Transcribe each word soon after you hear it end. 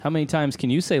How many times can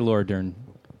you say Laura Dern?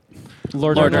 The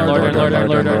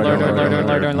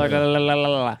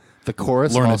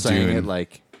chorus Lorna while saying Doone. it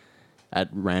like at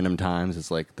random times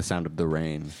is like the sound of the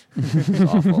rain. It's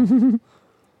awful.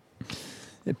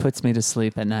 It puts me to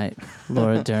sleep at night.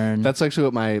 Laura Dern. That's actually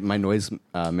what my noise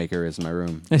maker is in my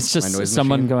room. It's My just noise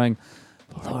someone machine. going,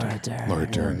 Laura Dern. Laura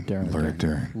Dern. Laura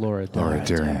Dern. Laura Dern. Laura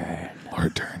Dern. Laura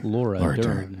Dern. Laura Laura Dern.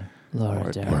 Dern.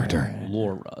 Laura Dern. Laura Dern.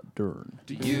 Laura Dern.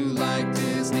 Do you like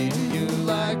Disney? Do you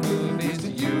like movies?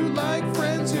 Do you like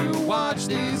friends who watch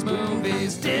these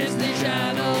movies? Disney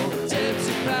Channel,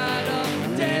 Tipsy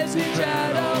Paddle, Disney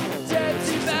Channel,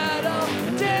 Tipsy Paddle,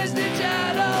 Disney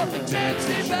Channel,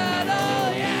 Tipsy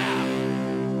Paddle,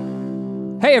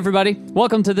 yeah! Hey, everybody.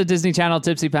 Welcome to the Disney Channel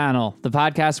Tipsy Panel, the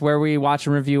podcast where we watch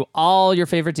and review all your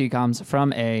favorite DComs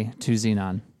from A to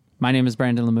Xenon. My name is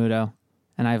Brandon Lamuto,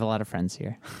 and I have a lot of friends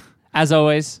here. As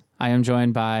always, I am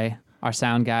joined by our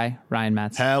sound guy, Ryan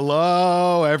Metz.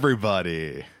 Hello,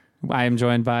 everybody. I am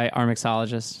joined by our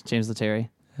mixologist, James Lettieri.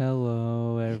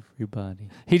 Hello, everybody.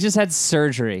 He just had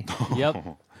surgery. Yep.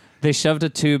 They shoved a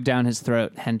tube down his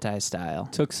throat, hentai style.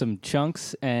 Took some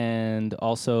chunks and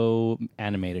also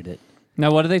animated it.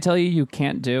 Now, what do they tell you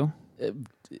can't do?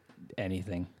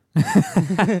 Anything.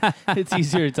 It's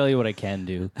easier to tell you what I can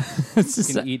do. It's I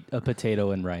just, can eat a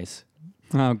potato and rice.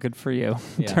 oh, good for you.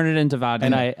 Yeah. Turn it into vodka.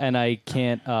 And I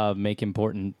can't make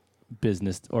important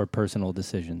business or personal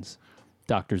decisions.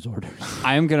 Doctor's orders.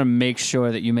 I am going to make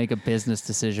sure that you make a business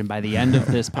decision by the end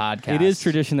of this podcast. It is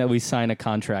tradition that we sign a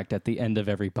contract at the end of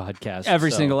every podcast.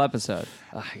 Every so, single episode.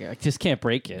 I just can't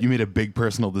break it. You made a big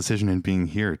personal decision in being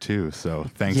here, too, so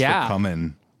thanks Yeah. for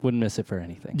coming. Wouldn't miss it for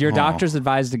anything. Your Aw. doctors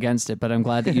advised against it, but I'm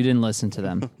glad that you didn't listen to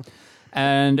them.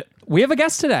 And we have a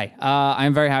guest today.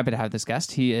 I'm very happy to have this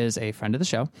guest. He is a friend of the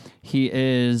show. He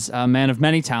is a man of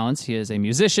many talents. He is a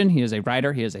musician. He is a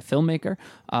writer. He is a filmmaker.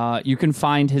 You can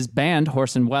find his band,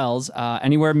 Horse and Wells,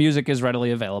 anywhere music is readily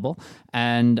available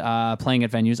and playing at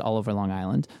venues all over Long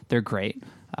Island. They're great.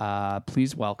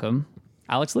 Please welcome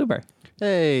Alex Luber.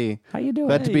 Hey, How you doing?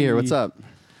 glad to be here. What's up?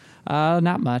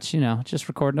 Not much, just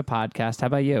recording a podcast. How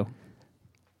about you?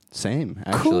 Same,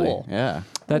 actually. Cool. Yeah.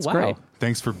 That's Wow. great.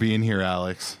 Thanks for being here,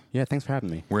 Alex. Yeah, thanks for having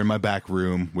me. We're in my back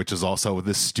room, which is also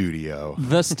the studio.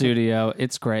 The studio.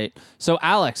 It's great. So,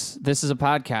 Alex, this is a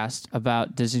podcast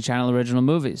about Disney Channel original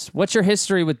movies. What's your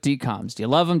history with DComs? Do you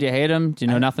love them? Do you hate them? Do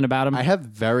you know nothing about them? I have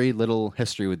very little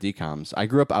history with DComs. I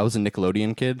was a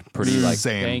Nickelodeon kid, pretty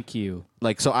Same. Thank you.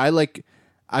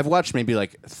 I've watched maybe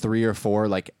like 3 or 4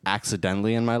 like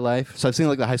accidentally in my life. So I've seen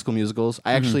like the High School Musicals.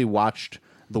 I actually watched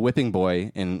The Whipping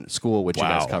Boy in school, which you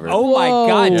guys Wow. covered. Oh my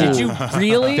God. Did you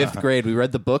really? 5th grade, we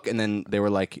read the book, and then they were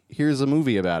like, "Here's a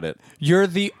movie about it." You're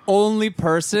the only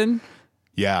person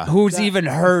Yeah. who's even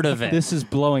heard of it. This is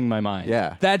blowing my mind.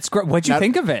 Yeah, That's great. What'd you That-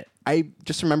 think of it? I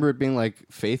just remember it being like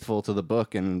faithful to the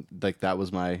book, and like that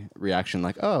was my reaction.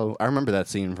 Like, oh, I remember that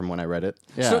scene from when I read it.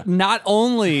 Yeah, So, not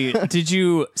only did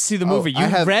you see the movie, I you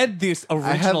have- read this I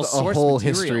have original a source whole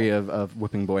material. history of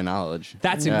Whipping Boy knowledge.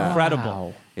 That's Yeah.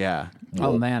 incredible. Yeah,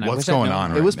 Oh, man. I What's wish I'd going known.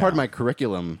 on it right was part of now? my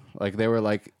curriculum. Like they were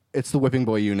like, "It's the Whipping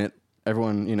Boy unit.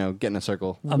 Everyone, get in a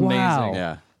circle." Amazing. Wow.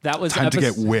 Yeah. That was Time to get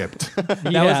episode- whipped. That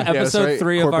was Yeah, it's episode very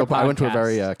 3 of our corporal- podcast. I went to a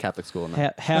very Catholic school.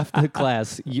 And Half the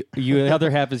class. You, the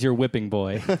other half is your whipping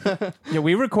boy. Yeah,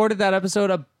 we recorded that episode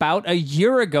about a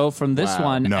year ago from this Wow.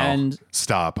 one, No, and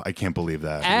stop. I can't believe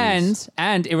that.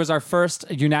 and it was our first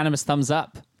unanimous thumbs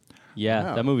up. Yeah,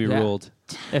 Wow. that movie Yeah. ruled.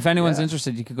 If anyone's Yeah.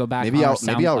 interested, you could go back. maybe on our I'll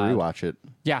SoundCloud. rewatch it.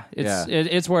 Yeah, it's Yeah.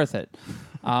 it's worth it.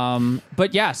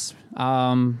 But yes,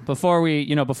 before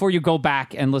you go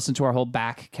back and listen to our whole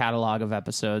back catalog of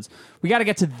episodes, we got to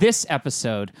get to this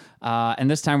episode. And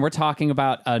this time we're talking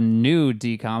about a new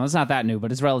DCOM. It's not that new,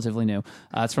 but it's relatively new.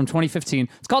 It's from 2015.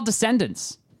 It's called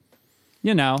Descendants.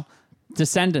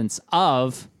 Descendants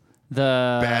of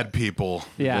the Bad people.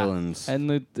 yeah, Villains. And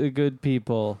the good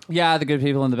people. yeah, the good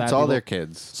people and the bad It's people. all their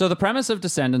kids. So the premise of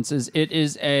Descendants is it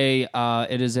is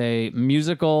a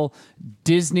musical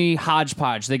Disney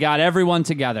hodgepodge. They got everyone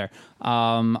together.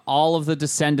 All of the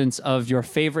descendants of your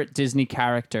favorite Disney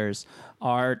characters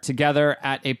are together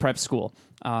at a prep school.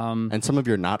 And some of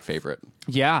your not favorite.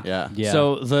 Yeah. Yeah. Yeah.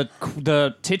 So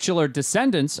the titular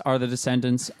descendants are the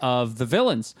descendants of the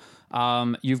villains.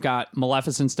 You've got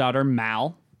Maleficent's daughter,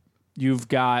 Mal. You've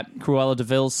got Cruella de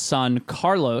Vil's son,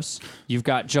 Carlos. You've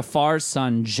got Jafar's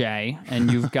son, Jay. And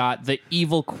you've got the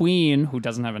evil queen, who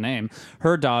doesn't have a name,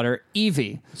 her daughter,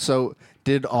 Evie. So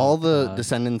did all the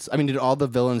descendants? I mean, did all the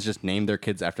villains just name their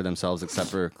kids after themselves except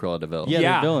for Cruella de Vil? Yeah,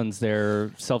 Yeah. they're villains.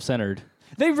 They're self-centered.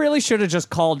 They really should have just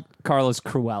called Carlos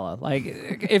Cruella. Like,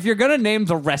 if you're gonna name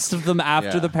the rest of them after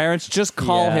Yeah. the parents, just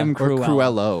call Yeah. him Or Cruella.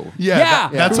 Cruello. Yeah, Yeah.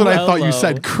 that's what I thought you Cruello.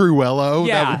 said. Cruello.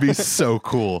 Yeah. That would be so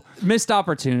cool. Missed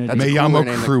opportunity. That's a Me cooler llamo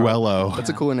name than Cruello. That's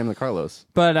a cooler name than Carlos.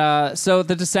 But so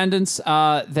the Descendants,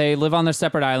 they live on their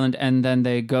separate island, and then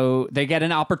they get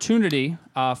an opportunity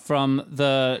from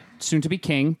the soon-to-be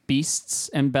king, Beasts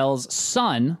and Belle's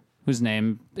son, whose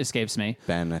name escapes me.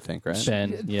 Ben, I think, right?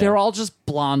 Ben, yeah. They're all just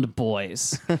blonde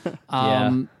boys.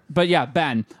 But yeah,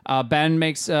 Ben. Ben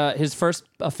makes his first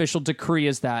official decree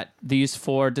is that these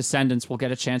 4 descendants will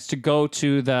get a chance to go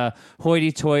to the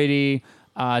hoity-toity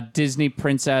Disney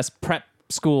princess prep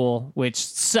school, which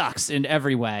sucks in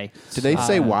every way. Did they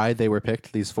say why they were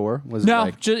picked? These 4? Was No,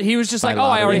 it like he was just by like, oh, I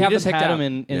lottery? already he have just them picked had out.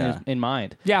 him Yeah. in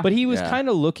mind. Yeah. But he was Yeah. kind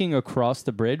of looking across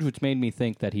the bridge, which made me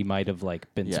think that he might have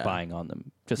like been Yeah. spying on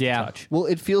them just Yeah. a touch. Well,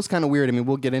 it feels kind of weird. I mean,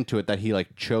 we'll get into it that he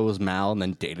like chose Mal and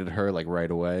then dated her like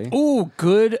right away. Ooh,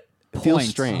 good It feels point.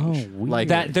 strange. like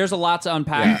That there's a lot to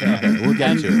unpack Yeah, there. okay, we'll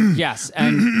get to it. Yes,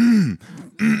 and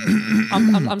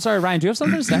I'm sorry, Ryan. Do you have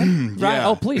something to say? Ryan, Yeah.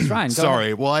 oh please, Ryan. Go Sorry.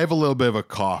 ahead. Well, I have a little bit of a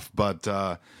cough, but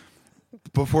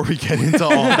before we get into all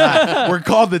that, we're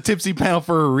called the Tipsy Panel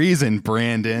for a reason,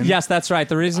 Brandon. Yes, that's right.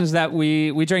 The reason is that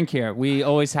we drink here. We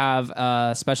always have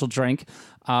a special drink.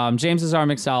 James is our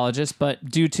mixologist, but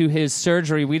due to his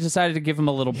surgery, we decided to give him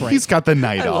a little break. He's got the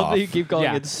night I love off. that you keep calling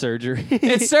Yeah. it surgery.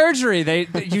 It's surgery.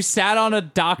 You sat on a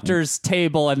doctor's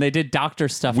table and they did doctor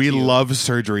stuff. We to you. love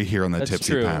surgery here on the That's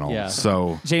Tipsy true, Panel. yeah.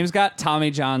 So James got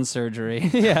Tommy John surgery.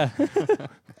 yeah.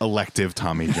 elective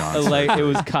Tommy John. Like it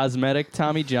was cosmetic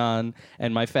Tommy John,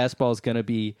 and my fastball is gonna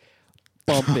be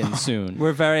bumping soon.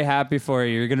 We're very happy for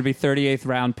you. You're going to be 38th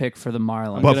round pick for the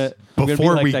Marlins. But I'm gonna be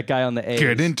before like we that guy on the A's.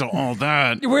 get into all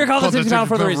that, We're called the Tipsy Panel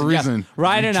for the reason. Yes. reason.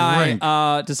 Ryan and Drink.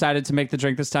 I decided to make the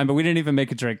drink this time, but we didn't even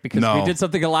make a drink because No. we did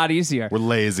something a lot easier. We're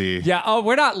lazy. Yeah, oh,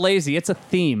 we're not lazy. It's a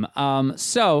theme.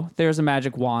 So there's a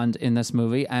magic wand in this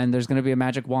movie, and there's going to be a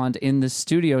magic wand in the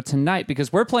studio tonight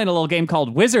because we're playing a little game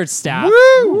called Wizard Staff.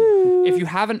 Woo! If you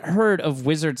haven't heard of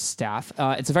Wizard Staff,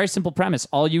 it's a very simple premise.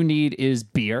 All you need is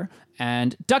beer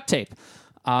and duct tape.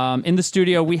 In the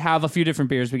studio, we have a few different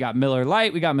beers. We got Miller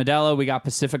Lite, we got Modelo, we got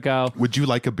Pacifico. Would you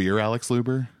like a beer, Alex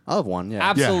Luber? I'll have one. Yeah.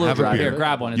 Absolutely. have a beer. Here,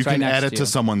 grab one. It's you right can next add it to to you.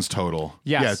 someone's total.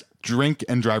 Yes. Yeah, drink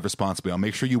and drive responsibly. I'll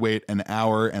make sure you wait an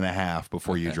hour and a half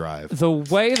before you drive. The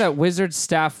way that Wizard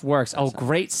Staff works. Oh,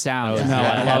 great sound. Oh, No,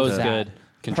 yeah, I that love was that. good.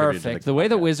 Contributed to Perfect. The way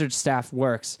that Wizard Staff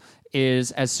works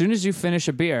is as soon as you finish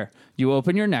a beer, you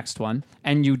open your next one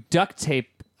and you duct tape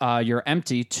your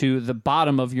empty to the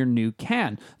bottom of your new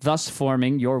can, thus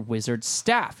forming your Wizard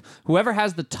Staff. Whoever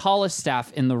has the tallest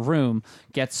staff in the room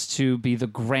gets to be the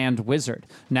Grand Wizard.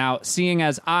 Now, seeing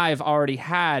as I've already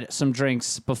had some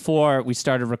drinks before we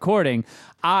started recording,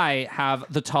 I have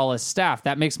the tallest staff.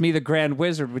 That makes me the Grand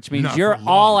Wizard, which means Not you're for long.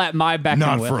 all at my beck and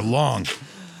Not will. for long.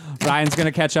 Ryan's going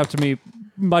to catch up to me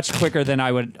much quicker than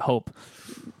I would hope.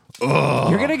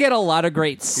 You're going to get a lot of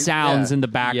great sounds Yeah. in the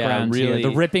background Yeah, here. really.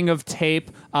 The ripping of tape,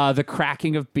 the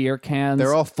cracking of beer cans.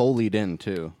 They're all Foleyed in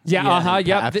too. yeah,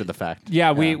 yeah. After the fact.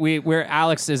 Yeah, we're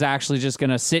Alex is actually just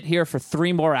going to sit here for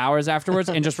 3 more hours afterwards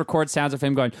and just record sounds of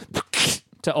him going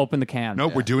to open the can.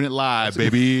 Nope, we're doing it live,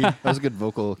 baby. That was a good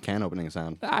vocal can opening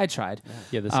sound. I tried.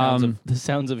 Yeah, Um, the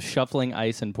sounds of shuffling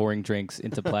ice and pouring drinks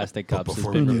into plastic cups has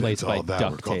Before we been get replaced into by all that, we're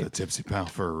duct called the tape. Tipsy Pal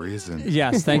for a reason.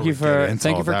 Yes, thank you Before we for get into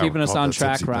all that, keeping we're us called on the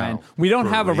track, Tipsy Ryan. Pal We don't for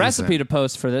a have a reason. recipe to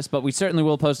post for this, but we certainly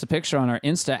will post a picture on our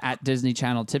Insta at Disney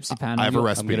Channel Tipsy Panel. I have a I'm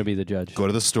recipe. going to be the judge. Go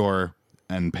to the store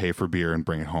and pay for beer and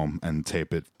bring it home and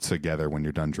tape it together when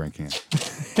you're done drinking it.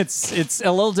 It's a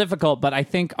little difficult, but I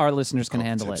think our listeners can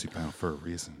handle Tipsy it. Pal for a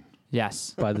reason.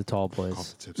 Yes. By the tall Called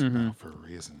boys. the Tipsy Pal for a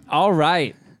reason. All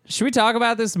right. Should we talk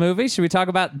about this movie? Should we talk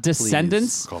about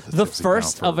Descendants, Call the the Tipsy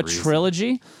first Pal for of a a reason.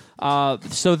 trilogy?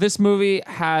 So this movie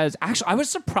has actually, I was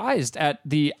surprised at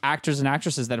the actors and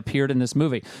actresses that appeared in this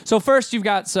movie. So first, you've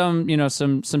got some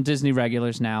Disney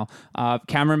regulars now.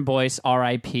 Cameron Boyce,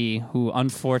 R.I.P., who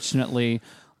unfortunately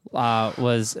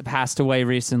was passed away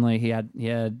recently. He had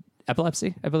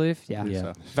epilepsy, I believe. Yeah,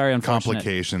 Yeah. very unfortunate.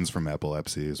 Complications from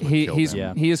epilepsy is what He, killed he's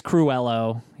him. he is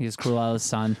Cruello. He is Cruella's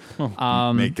son.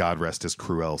 May God rest his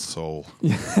cruel soul.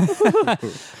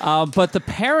 But the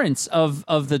parents of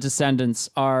the Descendants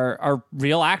are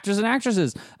real actors and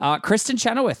actresses. Kristen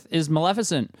Chenoweth is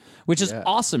Maleficent, which is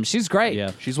awesome. She's great.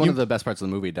 Yeah. She's one of the best parts of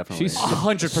the movie, definitely. She's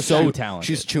 100%. so talented.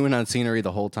 She's chewing on scenery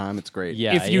the whole time. It's great.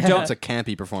 Yeah, If you yeah. don't- It's a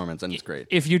campy performance, and it's great.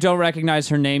 If you don't recognize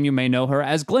her name, you may know her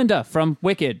as Glinda from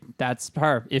Wicked. That's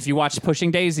her. If you watch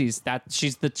Pushing Daisies,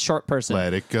 she's the short person.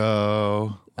 Let it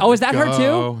go. Oh, is that her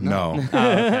Go. too? No.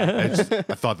 I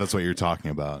thought that's what you were talking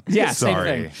about. Yeah, same Sorry.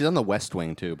 thing. She's on the West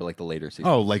Wing too, but like the later seasons.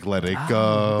 Oh, like Let It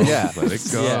Go. Yeah. Let It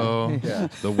Go. Yeah.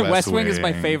 The West Wing is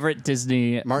my favorite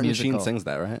Disney Martin musical. Sheen sings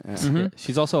that, right? Yeah. Yeah.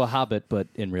 She's also a hobbit, but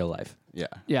in real life. Yeah.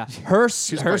 Yeah, her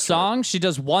quite song. She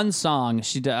does one song.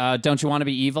 She don't you want to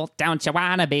be evil? Don't you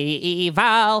want to be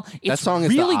evil? It's That song is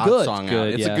really the odd good. song out.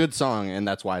 Good, It's yeah. a good song, and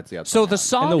that's why it's the odd So song the out.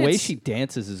 song And the way it's- she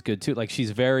dances is good too. Like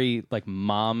she's very like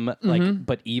mom, like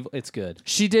but evil. It's good.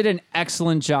 She did an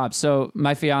excellent job. So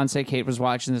my fiance Kate was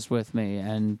watching this with me,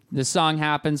 and this song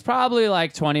happens probably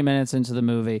like 20 minutes into the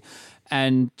movie,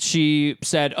 and she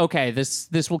said, "Okay, this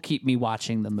will keep me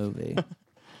watching the movie."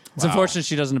 It's unfortunate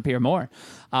she doesn't appear more.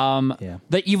 Yeah.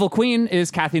 The evil queen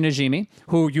is Kathy Najimy,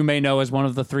 who you may know as one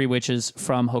of the three witches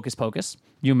from Hocus Pocus.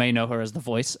 You may know her as the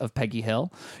voice of Peggy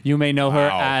Hill. You may know her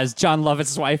Wow. as John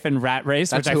Lovett's wife in Rat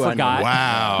Race, That's which who I I know. forgot.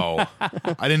 Wow.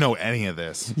 I didn't know any of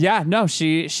this. Yeah, no,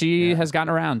 she has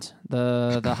gotten around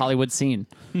the Hollywood scene,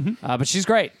 but she's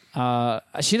great.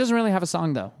 She doesn't really have a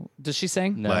song though. Does she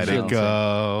sing? No, Let she it don't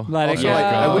go. Let it Also, go.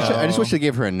 like, I just wish they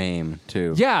gave her a name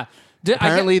too. Yeah.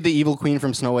 Apparently, the evil queen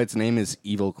from Snow White's name is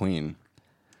Evil Queen,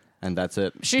 and that's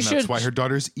it. she And should. that's why her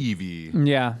daughter's Evie.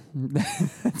 Yeah,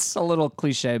 it's a little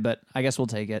cliche, but I guess we'll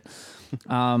take it.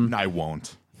 I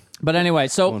won't. But anyway,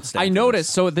 so Won't stand I for noticed.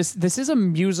 So this is a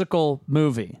musical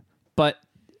movie, but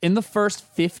in the first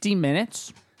 50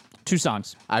 minutes, 2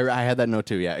 songs. I had that note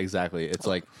too. Yeah, exactly. It's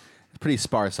like pretty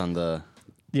sparse on the.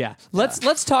 Yeah.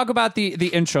 Let's talk about the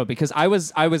intro because I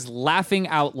was laughing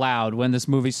out loud when this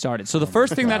movie started. So the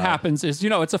first thing that happens is,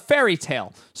 it's a fairy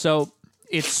tale. So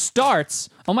it starts.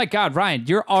 Oh my God, Ryan,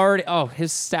 you're already. Oh,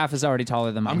 his staff is already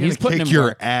taller than mine. I'm He's going putting to kick him your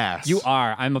work. ass. You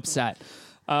are. I'm upset.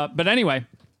 But anyway,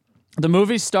 the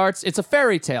movie starts. It's a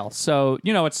fairy tale. So,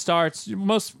 it starts. A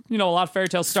lot of fairy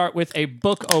tales start with a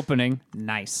book opening.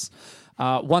 Nice.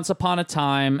 Once upon a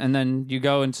time, and then you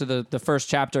go into the first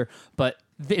chapter. But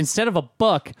instead of a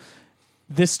book,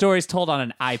 this story is told on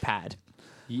an iPad.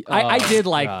 I did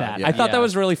like that. yeah. I thought that Yeah.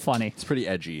 was really funny. It's pretty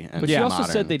edgy. And But she also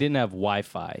modern. said they didn't have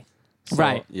Wi-Fi. So-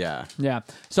 Right. Yeah. Yeah.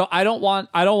 So I don't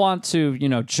want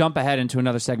to, jump ahead into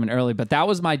another segment early, but that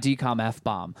was my DCOM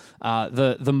F-bomb.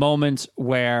 The moment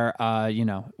where,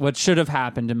 what should have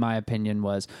happened in my opinion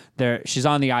was she's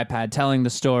on the iPad telling the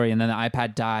story and then the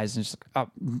iPad dies and she's like,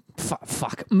 oh,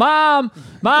 fuck. Mom,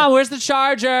 where's the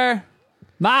charger?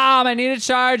 Mom, I need a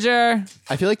charger.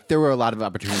 I feel like there were a lot of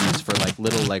opportunities for like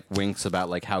little like winks about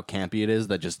like how campy it is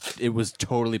that just it was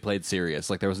totally played serious.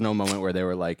 Like there was no moment where they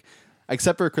were like,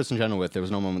 except for Kristen Chenoweth, there was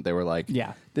no moment they were like,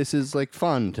 Yeah. this is like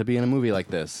fun to be in a movie like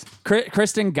this.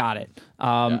 Kristen got it.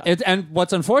 And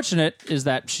what's unfortunate is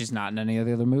that she's not in any of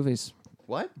the other movies.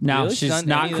 What? No, Really? she's She's not in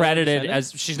not any of the credited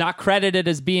Descendants?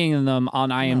 as being in them on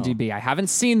IMDb. I haven't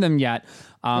seen them yet.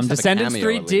 have a Descendants cameo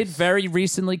 3 at did least. very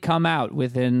recently come out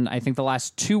within I think the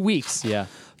last 2 weeks. Yeah.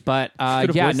 But Could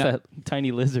have yeah, voiced no, that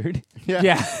tiny lizard.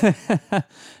 yeah.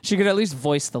 She could at least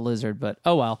voice the lizard, but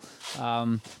oh well.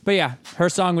 But yeah, her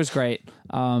song was great.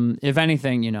 If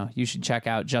anything, you should check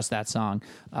out just that song.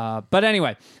 But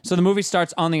anyway, so the movie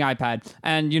starts on the iPad,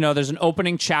 and there's an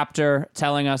opening chapter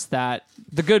telling us that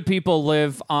the good people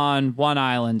live on one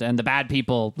island and the bad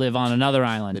people live on another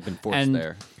island. They've been forced And-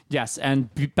 there. Yes, and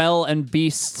Belle and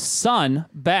Beast's son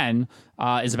Ben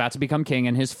is about to become king,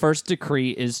 and his first decree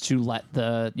is to let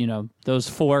those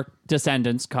 4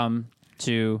 descendants come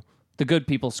to the Good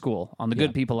People School on the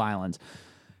Good People Island.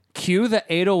 Cue the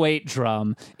 808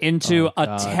 drum into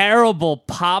a terrible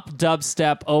pop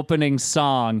dubstep opening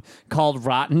song called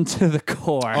 "Rotten to the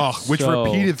Core." Oh, which So-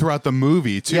 repeated throughout the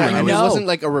movie too. Yeah, And I and it was- wasn't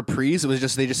like a reprise. It was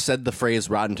just they just said the phrase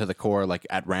 "rotten to the core" like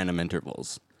at random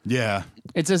intervals. yeah.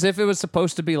 It's as if it was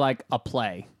supposed to be like a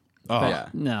play. Oh. Yeah.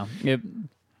 No,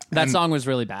 that song was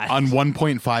really bad. On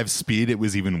 1.5 speed, it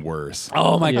was even worse.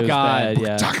 Oh my Yeah, it was God! bad,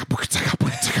 yeah.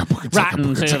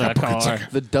 Rotten to the core.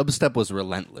 The dubstep was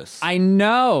relentless. I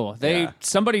know Yeah.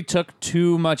 somebody took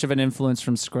too much of an influence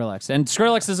from Skrillex, and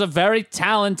Skrillex is a very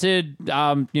talented,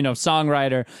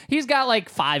 songwriter. He's got like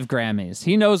 5 Grammys.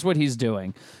 He knows what he's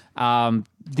doing.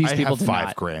 These I people have do 5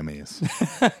 not.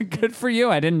 Grammys. Good for you.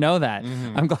 I didn't know that.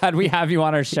 I'm glad we have you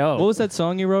on our show. What was that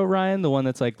song you wrote, Ryan? The one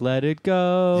that's like, let it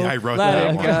go. Yeah, I wrote Let that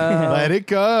it one. go. Let it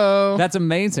go. That's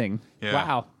amazing. Yeah.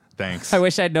 Wow. Thanks. I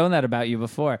wish I'd known that about you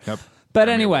before. Yep. But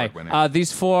Grammy anyway, Award winner.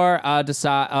 these 4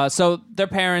 decide. So their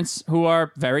parents, who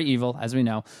are very evil, as we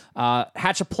know,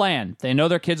 hatch a plan. They know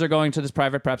their kids are going to this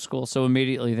private prep school, so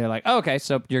immediately they're like, oh, "Okay,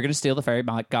 so you're going to steal the fairy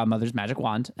godmother's magic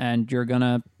wand, and you're going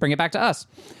to bring it back to us."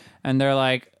 And they're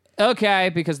like, okay,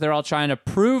 because they're all trying to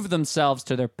prove themselves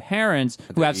to their parents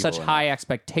who they're have such evil high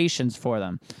expectations for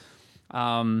them.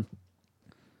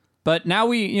 But now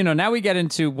we get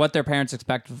into what their parents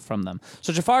expect from them.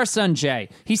 So Jafar's son Jay,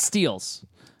 he steals,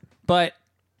 but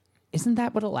isn't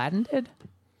that what Aladdin did?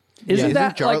 Isn't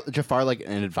that like, Jafar like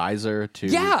an advisor to?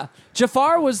 yeah?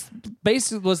 Jafar was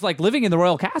like living in the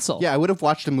royal castle. Yeah, I would have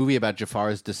watched a movie about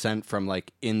Jafar's descent from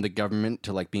like in the government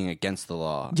to like being against the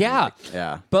law. Yeah.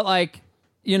 Yeah. But like,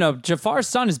 Jafar's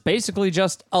son is basically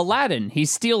just Aladdin. He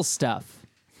steals stuff.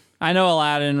 I know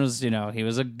Aladdin was, he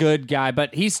was a good guy,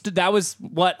 but that was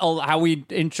how we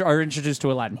are introduced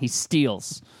to Aladdin. He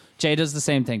steals. Jay does the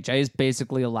same thing. Jay is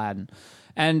basically Aladdin.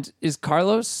 And is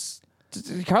Carlos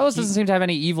doesn't seem to have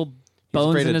any evil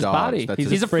bones afraid in of his dogs. body. That's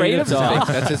He's afraid of dogs.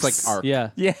 That's his like arc. Yeah.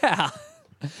 Yeah.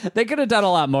 They could have done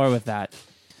a lot more with that.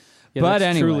 Yeah, But that's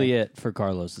anyway. truly it for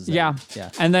Carlos. Yeah. Yeah.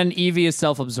 And then Evie is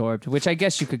self-absorbed, which I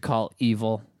guess you could call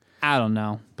evil. I don't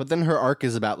know. But then her arc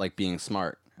is about like being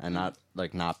smart and not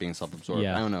being self-absorbed.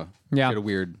 Yeah. I don't know. Yeah. She had a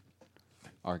weird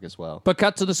arc as well. But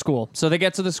cut to the school. So they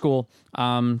get to the school.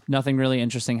 Nothing really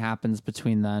interesting happens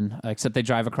between then, except they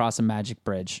drive across a magic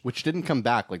bridge. Which didn't come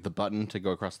back, like the button to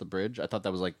go across the bridge. I thought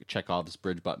that was like Chekhov's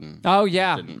bridge button. Oh,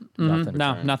 yeah. Didn't.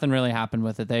 Nothing really happened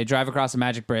with it. They drive across a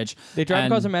magic bridge. They drive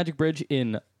and- across a magic bridge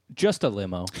in just a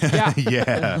limo. Yeah.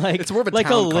 Yeah. Like It's more of a like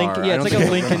town a Lincoln. car. Yeah, I it's don't like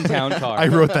a think- Lincoln town car. I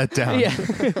wrote that down.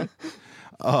 Yeah.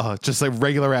 Oh, just like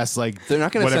regular ass, like They're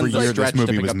not going to whatever send the year stretch this movie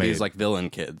to pick was up made. these like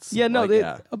villain kids. Yeah, no,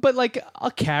 Like, but like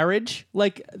a carriage,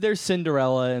 like there's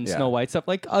Cinderella and Yeah. Snow White stuff,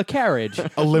 like a carriage,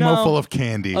 a limo No. full of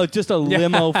candy. just a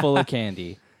limo full of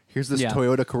candy. Here's this Yeah.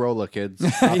 Toyota Corolla, kids.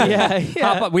 Yeah, yeah.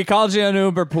 Hop up. We called you an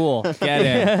Uber pool.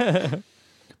 Get in.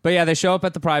 But yeah, they show up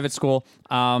at the private school.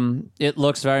 It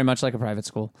looks very much like a private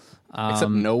school.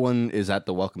 Except no one is at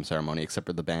the welcome ceremony except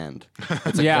for the band. It's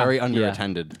like Yeah. very Yeah.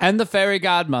 underattended. And the fairy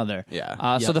godmother.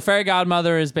 Yeah. So the fairy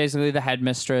godmother is basically the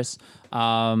headmistress.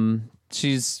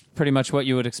 She's pretty much what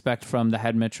you would expect from the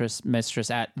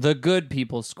headmistress at the Good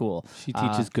People's School. She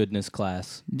teaches goodness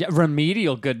class. Yeah,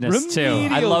 remedial goodness too. I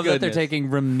Remedial love that they're goodness. taking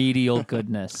remedial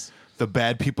goodness. The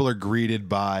bad people are greeted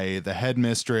by the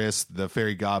headmistress, the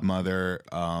fairy godmother,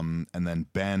 and then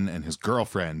Ben and his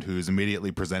girlfriend, who's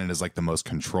immediately presented as like the most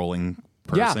controlling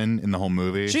person in the whole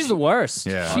movie. She's the worst.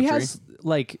 yeah, She has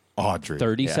like Audrey.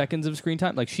 30 seconds of screen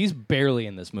time. Like she's barely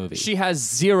in this movie. She has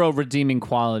zero redeeming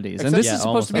qualities, and Except- this Yeah, is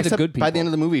supposed to be the Except good people. by the end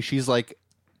of the movie, she's like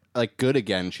good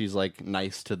again. She's like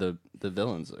nice to the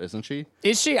villains, isn't she?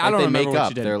 Is she? I Like, don't they remember make what up.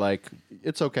 she did. They're like,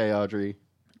 it's okay, Audrey.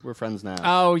 We're friends now.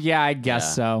 Oh yeah, I guess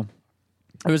Yeah. so.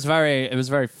 It was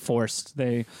very forced.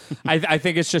 I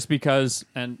think it's just because,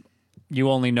 and you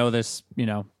only know this,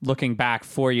 looking back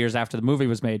 4 years after the movie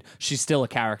was made, she's still a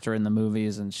character in the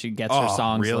movies, and she gets her Oh,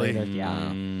 songs really? later.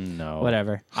 Yeah, no.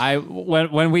 whatever.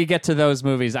 When we get to those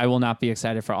movies, I will not be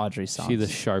excited for Audrey's songs. She's the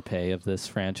Sharpay of this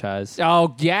franchise.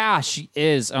 Oh yeah, she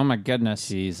is. Oh my goodness.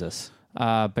 Jesus.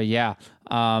 But yeah.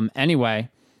 Anyway,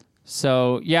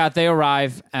 so yeah, they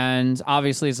arrive, and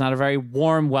obviously it's not a very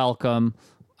warm welcome.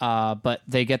 But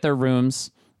they get their rooms,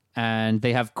 and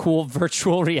they have cool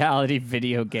virtual reality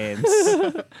video games.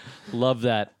 Love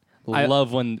that. I-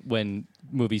 Love when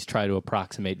movies try to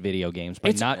approximate video games by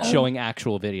It's not al- showing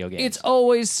actual video games. It's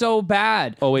always so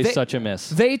bad. always They- such a miss.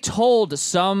 They told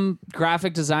some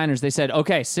graphic designers, they said,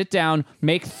 okay, sit down,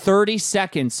 make 30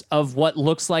 seconds of what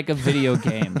looks like a video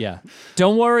game. Yeah.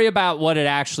 Don't worry about what it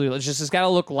actually looks. It's got to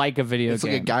look like a video It's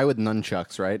game. like a guy with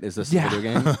nunchucks, right? Is this Yeah. a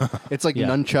video game? It's like Yeah.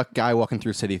 Nunchuck Guy Walking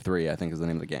Through City 3, I think is the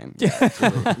name of the game.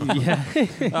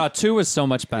 Yeah, 2 is so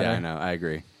much better. I know. I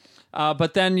agree.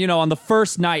 But then, on the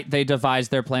first night, they devise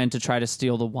their plan to try to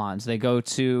steal the wands. They go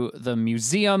to the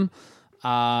museum,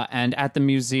 and at the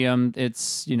museum,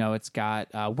 it's got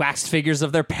waxed figures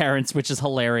of their parents, which is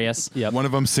hilarious. Yep. One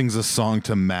of them sings a song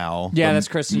to Mal. Yeah, from that's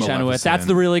Kristen Chenoweth. Maleficent. That's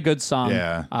the really good song.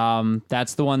 Yeah.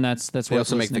 That's the one that's They worth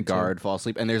also make the listening to. guard fall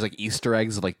asleep, and there's like Easter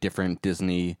eggs of like different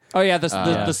Disney. Oh yeah,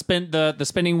 the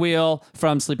spinning wheel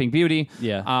from Sleeping Beauty.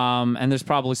 Yeah. And there's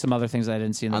probably some other things I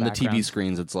didn't see in the On the background. TV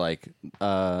screens, it's like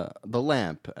the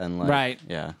lamp and like Right.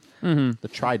 yeah, the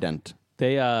trident.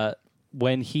 They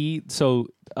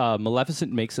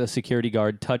Maleficent makes a security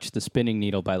guard touch the spinning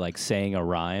needle by like saying a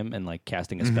rhyme and like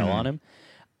casting a spell on him.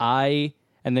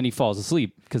 And then he falls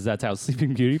asleep because that's how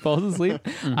Sleeping Beauty falls asleep.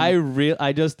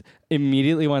 I just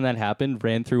immediately when that happened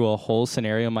ran through a whole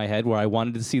scenario in my head where I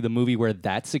wanted to see the movie where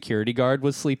that security guard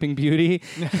was Sleeping Beauty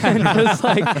and was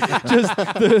like just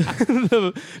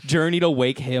the journey to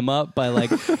wake him up by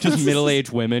like just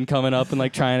middle-aged women coming up and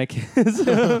like trying to kiss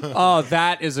him. Oh,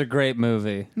 that is a great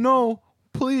movie. No,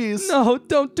 please. No,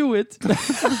 don't do it.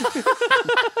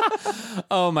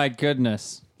 Oh my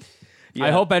goodness.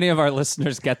 I hope any of our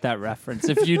listeners get that reference.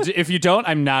 If you don't,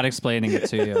 I'm not explaining it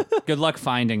to you. Good luck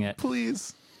finding it.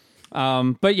 Please.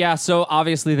 But yeah, so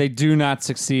obviously they do not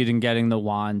succeed in getting the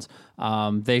wand.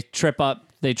 They trip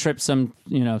some,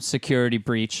 security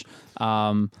breach.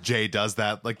 Jay does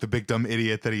that like the big dumb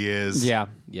idiot that he is. Yeah.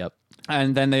 Yep.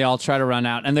 And then they all try to run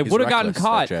out. And they would have gotten reckless,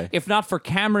 caught that Jay. if not for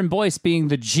Cameron Boyce being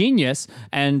the genius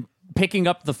and picking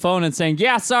up the phone and saying,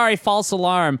 yeah, sorry, false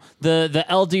alarm. The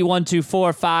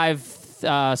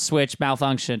LD1245 switch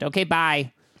malfunctioned. Okay,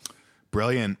 bye.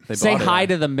 Brilliant. Say hi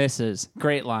to the missus.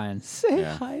 Great line. Say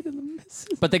hi to the missus.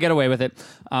 But they get away with it.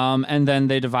 And then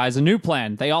they devise a new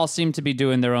plan. They all seem to be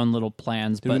doing their own little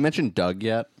plans. Did we But mention Doug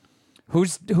yet?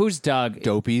 who's Doug?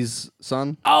 Dopey's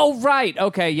son. Oh, right.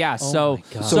 Okay, yeah. my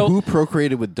God. So who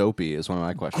procreated with Dopey is one of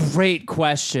my questions. Great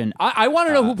question. I want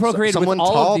to know who procreated Someone with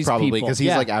all tall of these probably people. because he's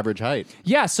Yeah. like average height.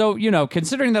 Yeah, so,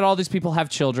 considering that all these people have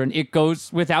children, it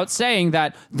goes without saying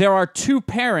that there are two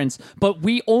parents, but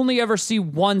we only ever see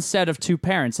one set of two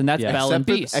parents, and that's Yeah. Belle and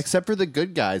Except Beast. except for the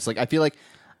good guys. Like I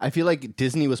feel like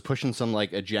Disney was pushing some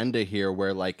like agenda here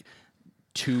where like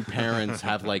two parents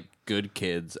have like good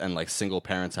kids and like single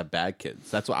parents have bad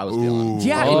kids. That's what I was feeling.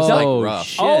 Yeah, It was, it like, does. rough.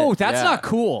 Shit. Oh, that's Yeah. not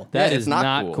cool. That Yeah, is it's not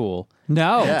not cool. cool.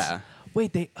 No. Yeah.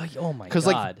 Wait, oh my god. Because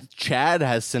like Chad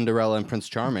has Cinderella and Prince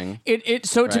Charming.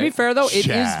 So to be Right. fair though, it is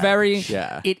Chad. very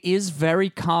Yeah. it is very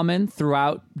common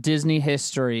throughout Disney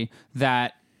history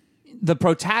that the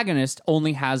protagonist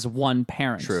only has one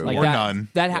parent. True. Or none.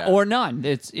 Yeah. Or none.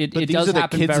 It But these does are the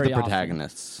happen kids of very the often.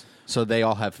 protagonists. So they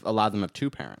all have a lot of them have two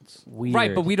parents. Weird.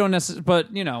 Right, but we don't necessarily. But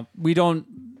we don't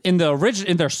in the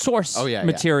in their source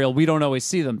material. We don't always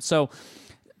see them. So,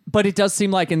 but it does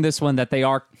seem like in this one that they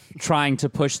are trying to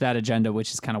push that agenda,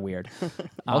 which is kind of weird.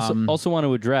 Also want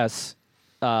to address,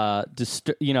 a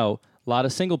lot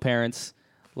of single parents,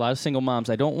 a lot of single moms.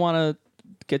 I don't want to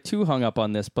get too hung up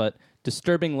on this, but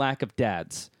disturbing lack of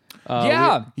dads.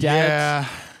 Yeah. Yeah.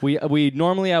 We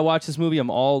normally I watch this movie. I'm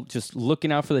all just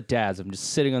looking out for the dads. I'm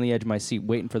just sitting on the edge of my seat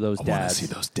waiting for those I want to dads. see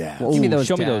those dads. Give me those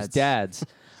Show me those dads.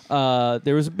 dads.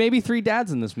 There was maybe 3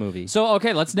 dads in this movie. So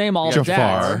okay, let's name all the Jafar.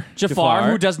 dads. Jafar,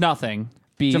 Jafar. who does nothing.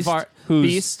 Beast, Jafar, who's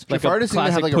Beast. like Jafar a doesn't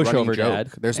even have classic like a running pushover joke.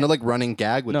 dad There's no like running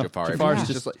gag with No, Jafar. Jafar's He's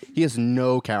just- like, he has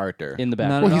no character. in the back.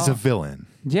 None Well, at he's a all. villain.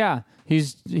 Yeah,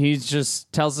 he's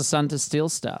just tells the son to steal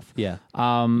stuff. Yeah.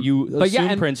 but You yeah, assume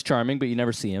and- Prince Charming, but you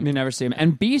never see him. You never see him.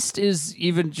 And Beast is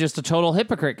even just a total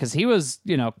hypocrite because he was,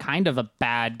 kind of a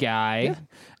bad guy.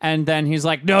 And then he's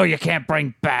like, no, you can't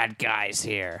bring bad guys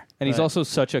here. And he's also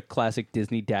such a classic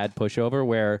Disney dad pushover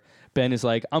where Ben is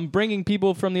like, I'm bringing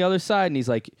people from the other side. And he's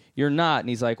like, you're not. And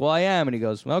he's like, well, I am. And he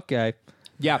goes, okay.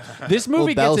 Yeah. This well,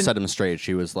 movie Belle gets set him straight.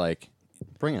 She was like,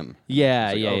 bring him.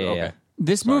 Yeah, It's yeah, like, yeah, oh, yeah. okay.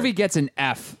 This movie gets an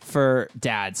F for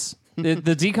dads. The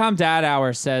DCOM Dad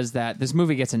Hour says that this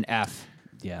movie gets an F.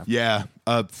 Yeah. Yeah.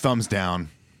 Thumbs down.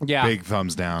 Yeah. Big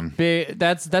thumbs down.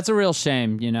 That's a real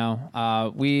shame,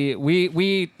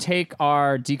 We take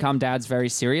our DCOM dads very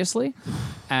seriously,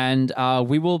 and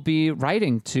we will be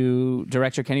writing to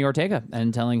director Kenny Ortega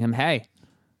and telling him, hey,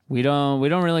 we don't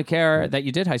really care that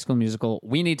you did High School Musical.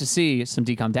 We need to see some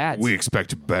DCOM dads. We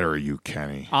expect better of you,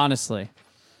 Kenny. Honestly.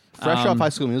 Fresh off High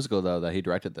School Musical though that he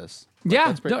directed this. Yeah,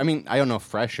 That's pretty, I mean, I don't know.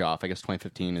 Fresh off. I guess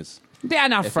 2015 is. Yeah,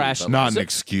 not fresh. but- Not an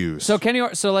excuse. So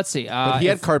so let's see. But he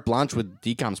had carte blanche with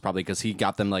DCOMs probably because he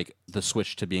got them like the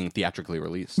switch to being theatrically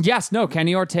released. Yes, no.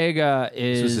 Kenny Ortega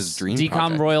is was his dream DCOM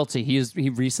project. royalty. He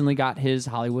recently got his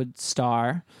Hollywood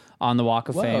star on the Walk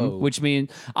of Whoa. Fame, which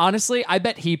means honestly, I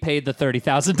bet he paid the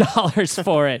 $30,000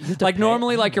 for it. Like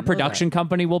normally, like your production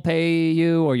company will pay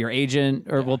you, or your agent,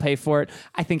 or will pay for it.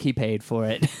 I think he paid for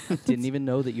it. Didn't even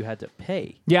know that you had to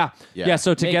pay. yeah. Yeah.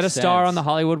 So to Makes get a star sense. on the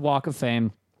Hollywood Walk of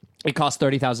Fame, it costs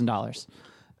 $30,000.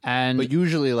 And But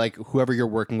usually, like whoever you're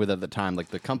working with at the time, like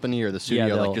the company or the studio,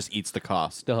 they'll- like just eats the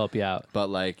cost. They'll help you out.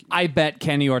 But like, I bet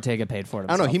Kenny Ortega paid for it I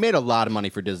himself. don't know. He made a lot of money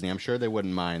for Disney. I'm sure they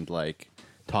wouldn't mind like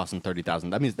tossing 30,000.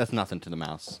 That means that's nothing to the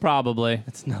mouse. Probably.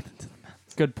 It's nothing to them.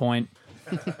 Good point.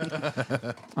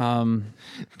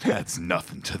 That's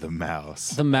nothing to the mouse.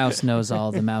 The mouse knows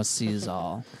all. The mouse sees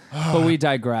all. But we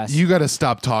digress. You got to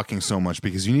stop talking so much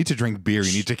because you need to drink beer.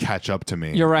 You need to catch up to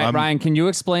me. You're right, I'm- Ryan. Can you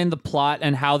explain the plot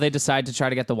and how they decide to try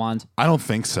to get the wand? I don't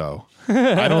think so.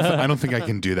 I don't think I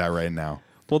can do that right now.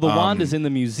 Well, the wand is in the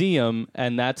museum,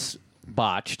 and that's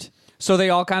botched. So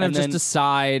they all kind of And just then-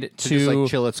 decide To just like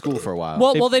chill at school for a while.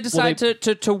 Well, they decide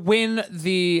to win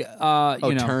the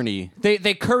tourney.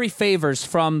 They curry favors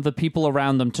from the people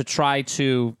around them to try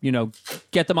to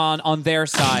get them on their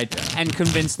side and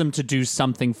convince them to do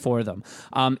something for them.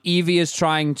 Evie is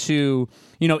trying to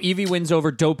Evie wins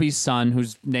over Dopey's son,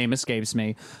 whose name escapes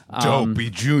me. Dopey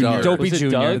Jr. Dopey Was it Jr.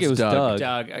 Doug? It It's was Doug.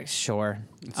 Doug. Doug, sure.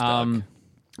 Doug.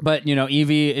 But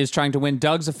Evie is trying to win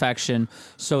Doug's affection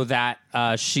so that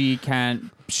she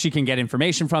can get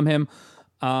information from him.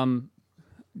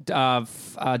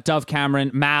 Dove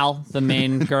Cameron, Mal, the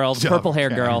main girl, the purple hair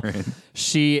girl,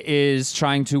 she is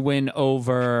trying to win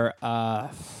over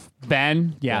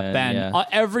Ben. Yeah, Ben. yeah.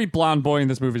 Every blonde boy in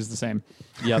this movie is the same.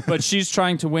 Yeah, But she's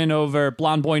trying to win over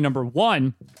blonde boy number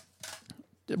one's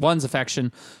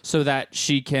affection so that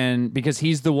she can, because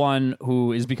he's the one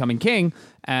who is becoming king,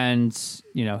 and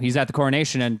he's at the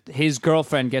coronation, and his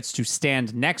girlfriend gets to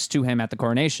stand next to him at the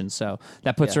coronation, so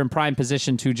that puts her in prime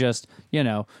position to just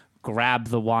grab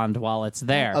the wand while it's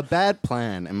there. A bad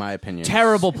plan, in my opinion.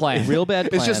 Terrible plan. real bad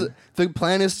plan. It's just the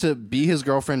plan is to be his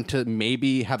girlfriend, to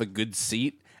maybe have a good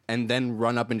seat, and then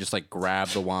run up and just like grab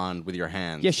the wand with your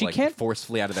hands. Yeah, she like, can't-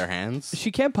 forcefully out of their hands.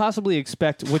 she can't possibly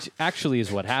expect, which actually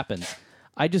is what happens.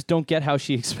 I just don't get how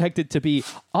she expected to be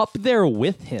up there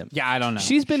with him. Yeah, I don't know.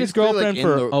 She's been his She's clearly, girlfriend like,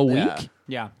 for in the- a week.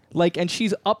 yeah. Yeah. And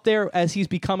she's up there as he's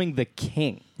becoming the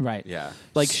king. Right. Yeah.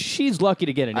 She's lucky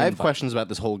to get an I have invite. questions about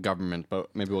this whole government, but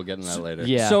maybe we'll get into that later.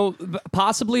 Yeah. So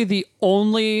possibly the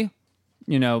only,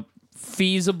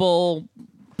 feasible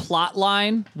plot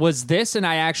line was this, and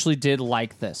I actually did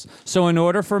like this. So in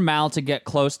order for Mal to get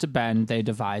close to Ben, they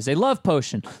devise a love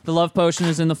potion. The love potion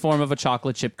is in the form of a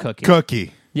chocolate chip cookie.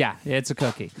 Cookie. Yeah, it's a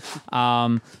cookie.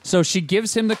 So she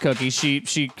gives him the cookie. She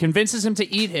convinces him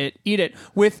to eat it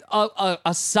with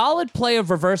a solid play of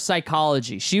reverse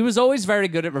psychology. She was always very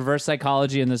good at reverse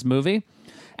psychology in this movie,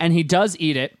 and he does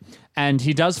eat it, and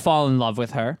he does fall in love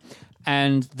with her.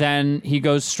 And then he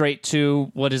goes straight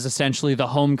to what is essentially the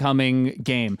homecoming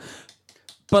game.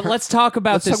 But let's talk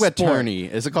about Let's this talk about sport. tourney.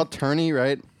 Is it called tourney,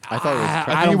 right? I thought it was I I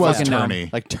think don't it was fucking know. tourney.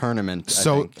 like tournament. I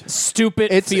So think.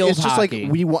 Stupid It's field just hockey.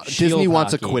 like Shield Disney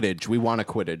wants a hockey. Quidditch. We want a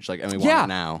Quidditch, and we want Yeah. it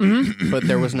now. But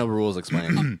there was no rules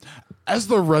explained. As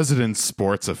the resident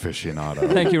sports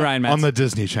aficionado Thank you, Ryan Metz. on the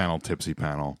Disney Channel Tipsy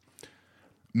panel,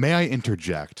 may I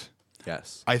interject?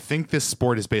 Yes. I think this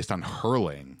sport is based on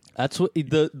hurling. That's what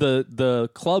the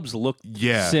clubs look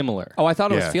Yeah. similar. Oh, I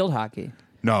thought it was Yeah. field hockey.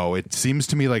 No, it seems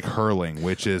to me like hurling,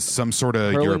 which is some sort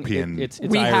of Hurling, European. it's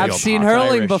We Irish. have Field seen hockey.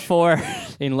 hurling Irish. before.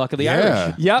 in Luck of the Yeah.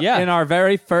 Irish. Yep, Yeah. in our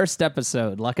very first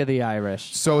episode, Luck of the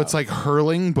Irish. So it's like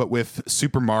hurling, but with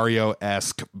Super Mario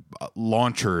esque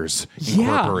launchers Yeah.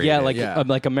 incorporated. Yeah,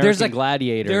 like American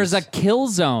Gladiators. There's a kill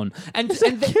zone, and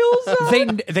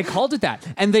they called it that,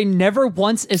 and they never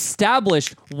once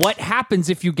established what happens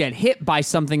if you get hit by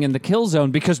something in the kill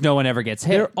zone because no one ever gets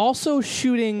hit. They're also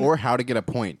shooting. Or how to get a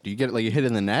point. Do you get it like you hit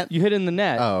in the net? you hit in the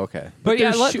net. Oh, okay. but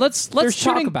yeah, They're let's they're talk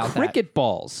shooting about cricket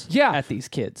balls. Yeah. at these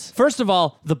kids. First of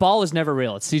all, the ball is never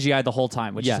real. It's CGI the whole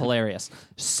time, which Yeah. is hilarious.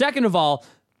 Second of all,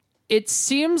 it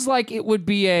seems like it would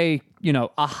be a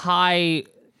high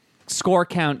score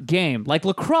count game like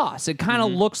lacrosse. It kind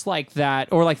of looks like that,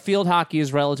 or like field hockey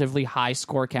is relatively high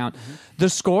score count. The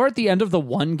score at the end of the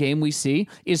one game we see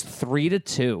is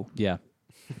 3-2. Yeah,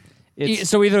 it's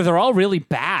So either they're all really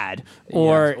bad,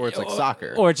 or Or it's like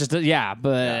soccer. or it's just but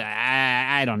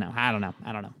I don't know. I don't know.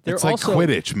 they're It's like also,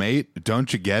 Quidditch, mate.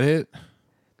 Don't you get it?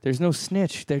 There's no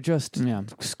snitch. They're just Yeah.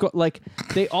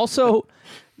 they also.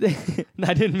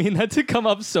 I didn't mean that to come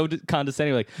up so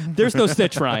condescending. Like, there's no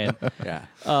snitch, Ryan. Yeah.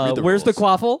 Read the Where's the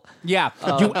rules. quaffle? Yeah,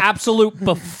 you absolute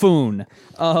buffoon.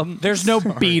 There's no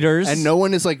beaters. And no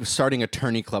one is like starting a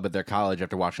tourney club at their college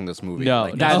after watching this movie. No,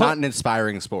 Like, no. it's not an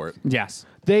inspiring sport. Yes.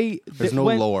 There's no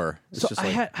lore. It's So just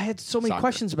I like had so many soccer.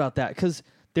 questions about that because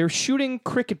they're shooting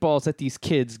cricket balls at these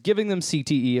kids, giving them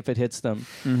CTE if it hits them,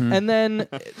 and then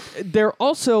they're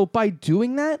also by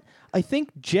doing that. I think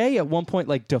Jay at one point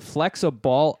like deflects a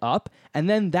ball up, and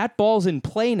then that ball's in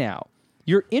play now.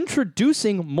 You're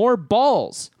introducing more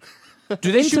balls.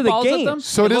 Do they Into shoot the balls game. at them?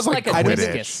 So it is looked like a Quidditch.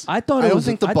 discus. I thought I it don't was.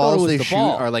 think the I thought it balls was they the shoot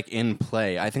ball. are like in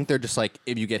play. I think they're just like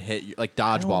if you get hit, like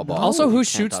dodgeball balls. Also, You who can't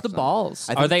shoots touch the them. balls?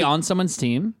 I Are think they the- on someone's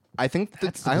team? I think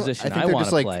That's the I position think I they're wanna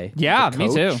just like play. Yeah, the me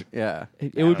coach. too. Yeah,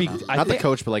 It would be. I not the think-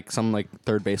 coach, but like some like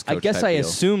third base coach. I guess type I deal.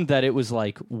 assumed that it was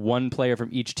like one player from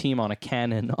each team on a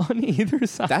cannon on either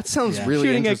side. That sounds really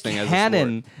shooting interesting a as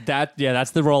cannon.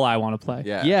 That's the role I want to play. a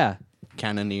sport. Yeah.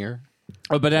 Cannoneer.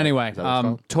 Oh, but anyway, that what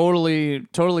it's called?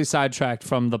 totally sidetracked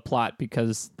from the plot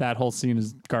because that whole scene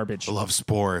is garbage. I love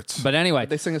sports. But anyway,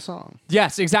 They sing a song.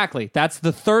 yes, exactly. That's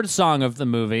the third song of the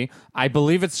movie. I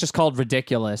believe it's just called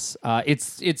 "Ridiculous."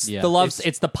 It's Yeah.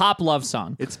 it's the pop love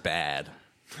song. It's bad.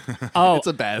 Oh, It's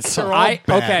a bad song. bad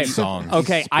okay, songs.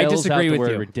 okay. I Spells disagree out the with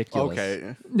word you. ridiculous.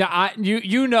 Okay. Now,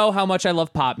 you know how much I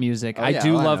love pop music. I yeah,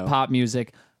 do I love know. pop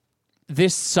music.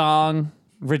 This song,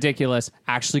 Ridiculous,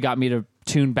 actually got me to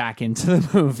tune back into the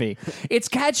movie. It's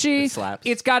catchy. It slaps.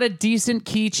 It's got a decent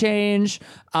key change.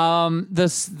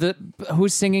 The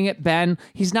who's singing it, Ben?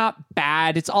 He's not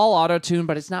bad. It's all auto-tune,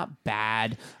 but it's not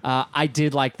bad. I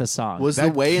did like the song. Was the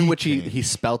That way in key which change. he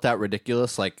spelt out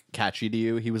ridiculous like catchy to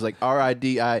you? He was like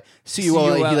RIDICUL.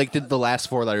 CUL. He like did the last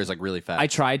 4 letters like really fast. I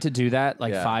tried to do that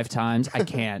like Yeah. 5 times. I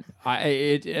can't.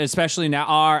 Especially now.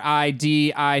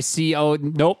 RIDICO.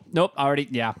 Nope. Already.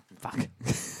 Yeah. Fuck.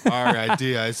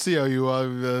 RIDICOUS.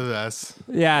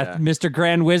 Yeah, Mr.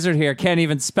 Grand Wizard here can't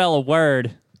even spell a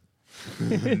word.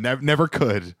 Never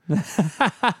could.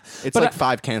 It's like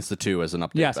 5 cans to 2 as an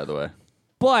update, Yes. by the way.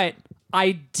 But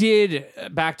I did,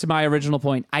 back to my original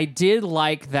point, I did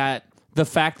like that the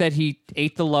fact that he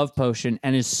ate the love potion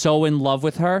and is so in love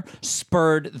with her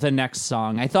spurred the next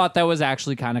song. I thought that was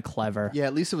actually kind of clever. Yeah,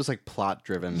 at least it was like plot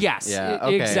driven. Yes, yeah,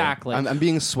 okay. exactly. I'm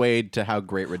being swayed to how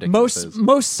great ridiculous is.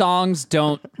 Most songs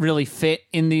don't really fit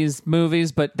in these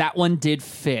movies, but that one did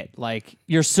fit. Like,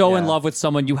 you're so in Yeah. love with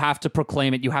someone, you have to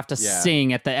proclaim it. You have to Yeah.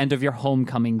 sing at the end of your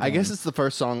homecoming game. I guess it's the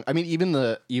first song. I mean, even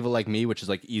the Evil Like Me, which is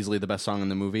like easily the best song in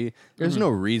the movie, there's no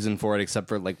reason for it except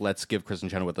for like, let's give Kristen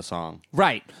Chenoweth a song.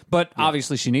 right. But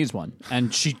obviously she needs one,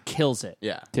 and she kills it.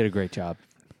 Yeah. Did a great job.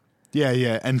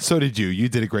 Yeah, and so did you. You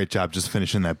did a great job just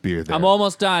finishing that beer there. I'm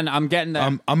almost done. I'm getting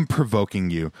there. I'm provoking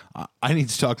you. I need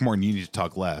to talk more and you need to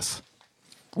talk less.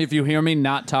 If you hear me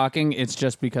not talking, it's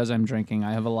just because I'm drinking.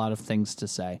 I have a lot of things to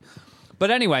say. But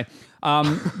anyway,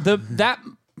 that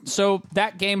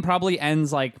game probably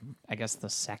ends like, I guess, the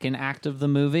second act of the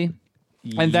movie.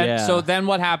 And then Yeah. so then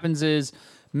what happens is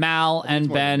Mal and more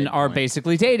the Ben are midpoint.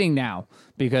 basically dating now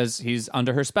because he's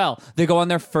under her spell. They go on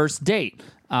their first date.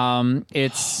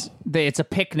 It's a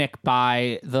picnic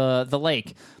by the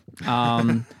lake.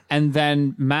 And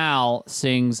then Mal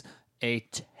sings a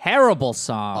terrible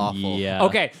song. Awful. Yeah.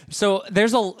 Okay, so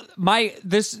there's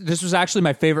this was actually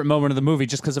my favorite moment of the movie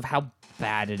just because of how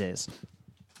bad it is.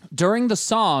 During the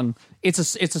song, it's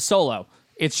a solo.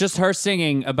 It's just her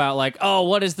singing about like, oh,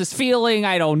 what is this feeling?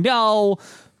 I don't know.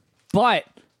 But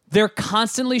they're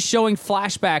constantly showing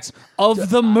flashbacks of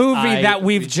the movie that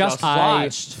we've just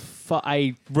watched.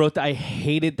 I wrote that I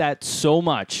hated that so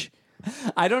much.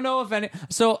 I don't know if any.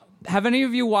 So, have any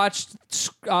of you watched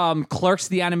Clerks,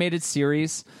 the animated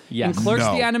series? Yes. In Clerks,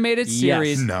 No. the animated Yes.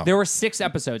 series, No. there were 6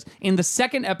 episodes. In the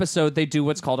second episode, they do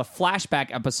what's called a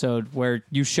flashback episode, where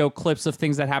you show clips of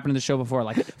things that happened in the show before.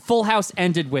 Like Full House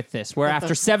ended with this, where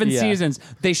after 7 Yeah. seasons,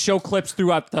 they show clips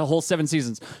throughout the whole 7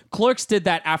 seasons. Clerks did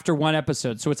that after 1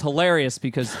 episode, so it's hilarious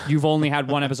because you've only had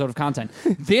 1 episode of content.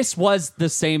 This was the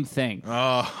same thing.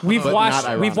 We've But watched.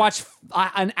 not We've ironic. watched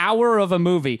an hour of a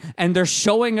movie, and they're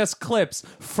showing us clips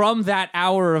from that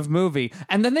hour of movie,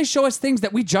 and then they show us things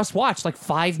that we just watched like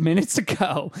 5 minutes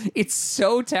ago. It's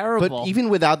so terrible. But even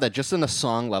without that, just in a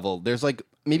song level, there's like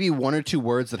maybe 1 or 2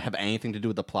 words that have anything to do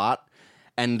with the plot,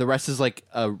 and the rest is like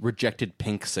a rejected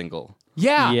Pink single.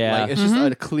 yeah, Yeah. Like it's just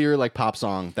a clear like pop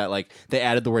song that like they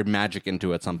added the word magic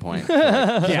into at some point. To,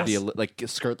 like, Yes. be like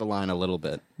skirt the line a little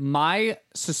bit. My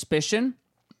suspicion.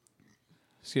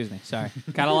 Excuse me, sorry.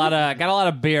 Got a lot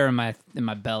of beer in my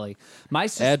belly. My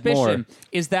Add more. suspicion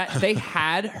is that they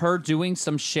had her doing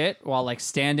some shit while like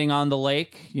standing on the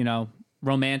lake, you know,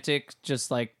 romantic, just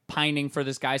like pining for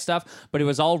this guy stuff, but it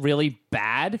was all really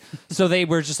bad. So they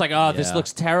were just like, "Oh, this Yeah.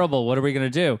 looks terrible. What are we going to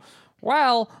do?"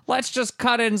 Well, let's just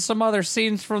cut in some other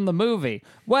scenes from the movie.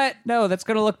 What? No, that's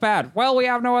going to look bad. Well, we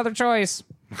have no other choice.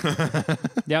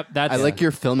 Yep, that's I like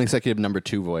your film executive number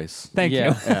 2 voice. Thank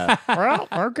you. Yeah. Well,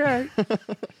 okay.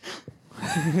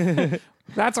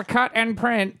 That's a cut and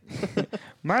print.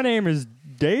 My name is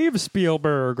Dave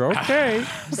Spielberg. Okay.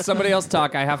 Somebody else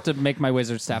talk. I have to make my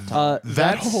wizard staff talk.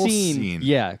 That whole scene.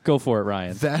 Yeah, go for it,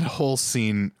 Ryan. That whole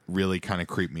scene really kind of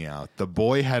creeped me out. The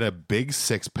boy had a big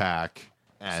 6-pack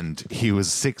and he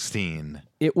was 16.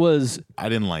 It was I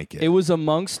didn't like it. it was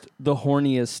amongst the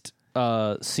horniest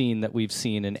scene that we've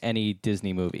seen in any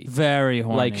Disney movie. Very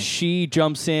horny. Like she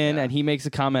jumps in and he makes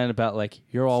a comment about like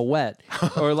you're all wet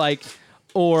or like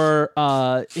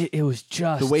it was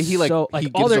just The way he like so, he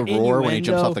all gives their a roar when he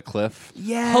jumps innuendo. off the cliff.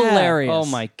 Yeah. Hilarious. Oh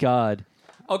my god.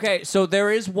 Okay, so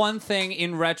there is one thing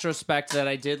in retrospect that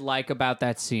I did like about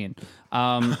that scene.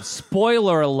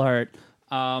 Spoiler alert.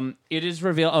 It is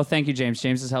revealed. Oh, thank you, James.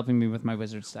 James is helping me with my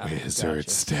wizard staff. Wizard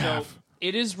staff. So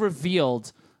it is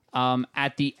revealed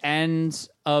at the end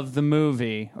of the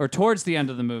movie, or towards the end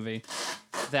of the movie,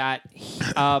 that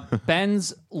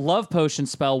Ben's love potion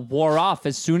spell wore off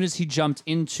as soon as he jumped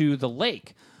into the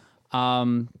lake.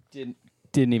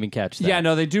 Didn't even catch that. Yeah,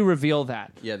 no, they do reveal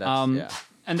that. Yeah, that's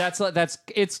And that's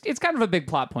it's kind of a big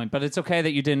plot point, but it's okay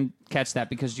that you didn't catch that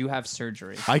because you have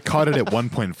surgery. I caught it at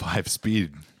 1.5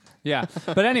 speed. Yeah,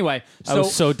 but anyway, I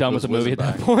was so done with the movie at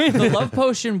that point. the love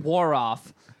potion wore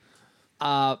off,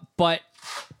 but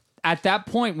at that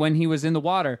point when he was in the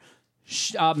water,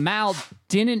 Mal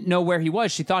didn't know where he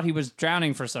was. She thought he was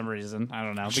drowning for some reason. I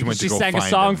don't know. She Because went to she go sang a find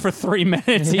song him. for 3 minutes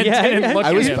and Yeah, didn't yeah. look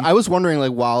at him. I was wondering,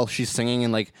 like, while she's singing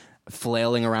and like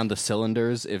flailing around the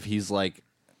cylinders, if he's like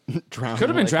drowning. Could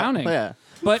have been like, drowning. Yeah.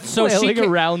 But so she Flailing ca-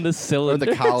 around the Or cylinder.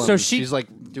 the column. So she's like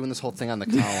doing this whole thing on the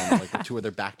column, like the two of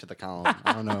their back to the column.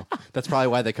 I don't know. That's probably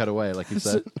why they cut away, like you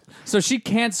said. so she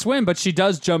can't swim, but she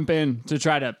does jump in to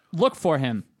try to look for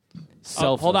him.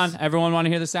 Oh, hold on, everyone, want to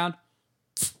hear the sound?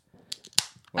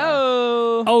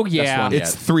 Oh. Oh yeah. one.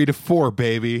 It's 3 to 4,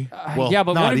 baby. Well, yeah,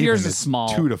 but not one of yours even. is It's small.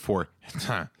 2 to 4.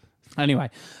 Anyway,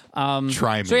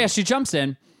 Try me. so yeah, she jumps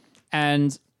in,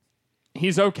 and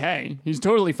he's okay. He's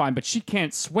totally fine, but she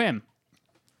can't swim.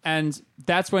 And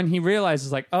that's when he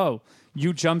realizes, like, oh,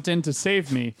 you jumped in to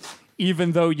save me,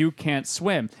 even though you can't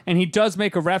swim. And he does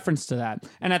make a reference to that.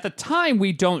 And at the time,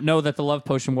 we don't know that the love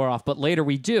potion wore off, but later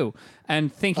we do.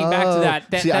 And thinking back to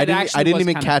that, See, that I actually didn't was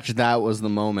even kinda- catch that was the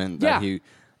moment that Yeah. he.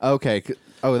 Okay.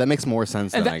 Oh, that makes more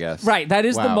sense then, that- I guess. right, that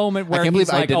is the Wow. moment where I can't believe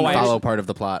he's I like, didn't oh, I follow actually- part of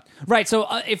the plot. Right. So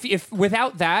if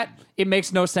without that, it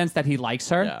makes no sense that he likes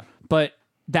her. Yeah. But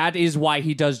that is why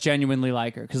he does genuinely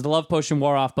like her, because the love potion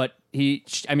wore off. But she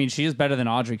is better than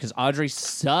Audrey, because Audrey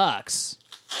sucks.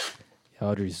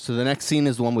 Audrey's. So the next scene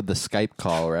is the one with the Skype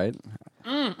call, right?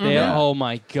 Yeah. Oh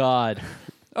my god.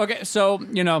 Okay, so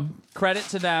credit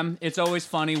to them. It's always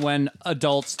funny when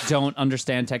adults don't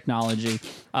understand technology.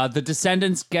 The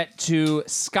descendants get to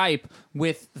Skype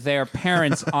with their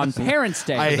parents on Parents'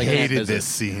 Day. I they can't hated visit. this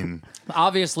scene.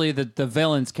 Obviously, the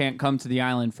villains can't come to the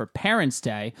island for Parents'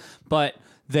 Day, but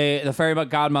the fairy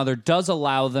godmother does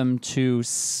allow them to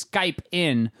Skype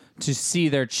in to see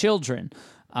their children.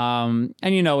 And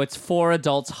it's 4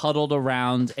 adults huddled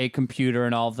around a computer,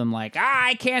 and all of them like,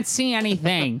 I can't see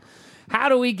anything. How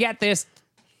do we get this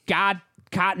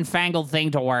cotton fangled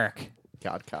thing to work?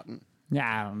 God, Cotton.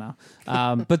 Yeah, I don't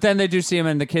know. But then they do see him,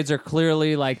 and the kids are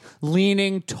clearly like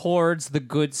leaning towards the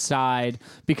good side,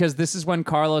 because this is when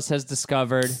Carlos has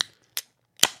discovered.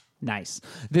 Nice.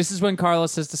 This is when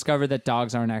Carlos has discovered that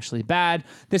dogs aren't actually bad.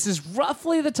 This is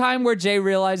roughly the time where Jay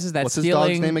realizes that What's his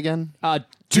stealing. dog's name again?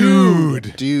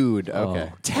 Dude. Dude.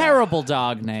 Okay. Terrible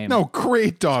dog name. No,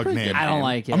 great dog name. I don't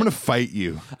like it. I'm going to fight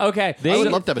you. Okay. I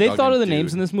would love to have a They dog thought of the named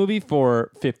names Dude. in this movie for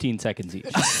 15 seconds each.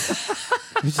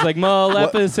 It's just like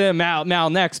Maleficent, Mal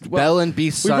next. Well, Belle and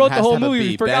Beast's we son wrote the has whole to have a movie. We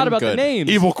B. forgot Ben, about good. the names.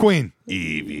 Evil Queen.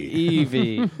 Evie.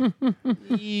 Evie.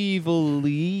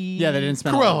 Evilly. Yeah, they didn't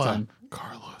spend a lot of Cruella. time.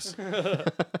 Carlos.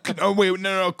 Oh, wait.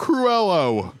 No.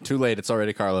 Cruello. Too late. It's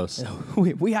already Carlos.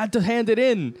 We had to hand it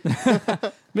in.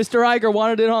 Mr. Iger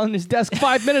wanted it on his desk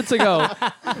 5 minutes ago.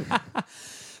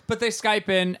 But they Skype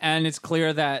in, and it's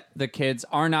clear that the kids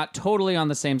are not totally on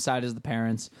the same side as the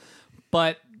parents,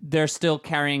 but they're still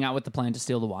carrying out with the plan to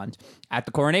steal the wand at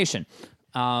the coronation.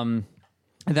 And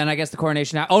then I guess the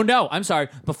coronation. Oh no, I'm sorry.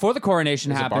 Before the coronation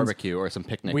There's a happens, barbecue or some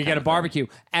picnic. we kind get a of thing. barbecue,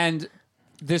 and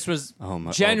this was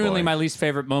Oh, genuinely boy. my least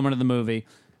favorite moment of the movie.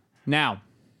 Now,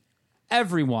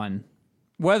 everyone,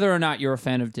 whether or not you're a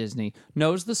fan of Disney,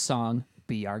 knows the song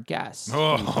 "Be Our Guest."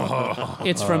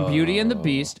 It's from Beauty and the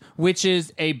Beast, which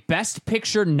is a Best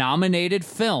Picture nominated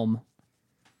film.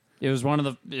 It was one of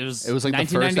the. It was like the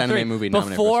first 1993. anime movie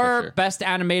nominated for Best before Picture. Best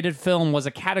Animated Film was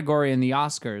a category in the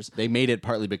Oscars. They made it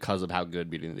partly because of how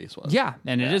good Beauty and the Beast was. Yeah,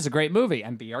 and it is a great movie.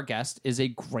 And Be Our Guest is a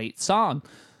great song.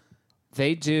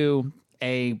 They do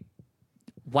a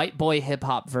white boy hip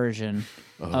hop version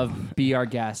of Be Our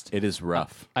Guest. It is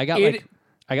rough. I got It-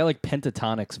 like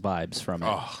Pentatonix vibes from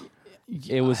it.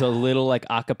 It was a little like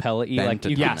acapella-y. Like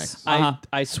you could- Yes. Uh-huh.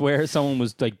 I swear someone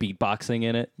was like beatboxing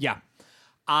in it. Yeah.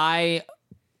 I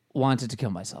wanted to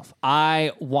kill myself.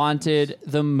 I wanted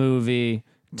the movie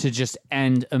to just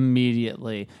end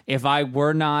immediately. If I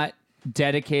were not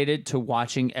dedicated to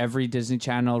watching every Disney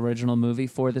Channel original movie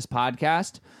for this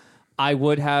podcast, I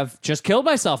would have just killed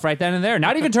myself right then and there.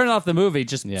 Not even turning off the movie,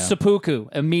 just seppuku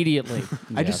immediately.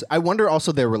 I wonder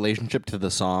also their relationship to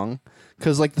the song,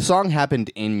 because like the song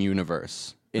happened in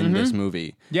universe, in this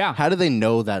movie. Yeah. How do they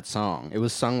know that song? It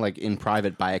was sung like in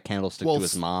private by a candlestick to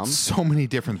his mom. So many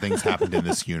different things happened in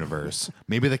this universe.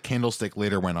 Maybe the candlestick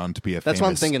later went on to be a That's famous what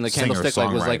I'm thinking. The candlestick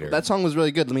like was like, singer-songwriter. that song was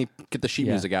really good. Let me get the sheet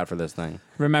Yeah. music out for this thing.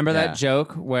 Remember Yeah. that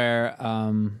joke where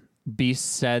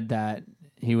Beast said that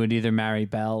he would either marry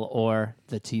Belle or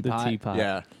the The teapot? teapot.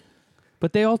 Yeah.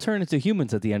 But they all turn into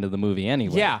humans at the end of the movie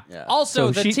anyway. Yeah. Yeah.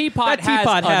 Also, So the teapot that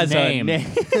teapot has has a name.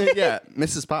 Yeah,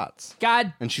 Mrs. Potts.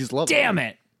 God And she's lovely. damn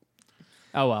it.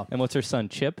 Oh, well. And what's her son?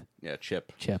 Chip? Yeah,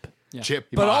 Chip. Chip. Chip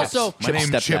But Potts. also- my name's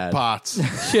Chip's Chip stepdad.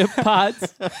 Potts. Chip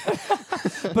Potts.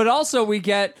 But also, we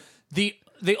get the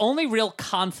only real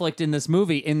conflict in this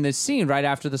movie, in this scene right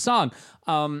after the song.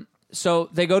 So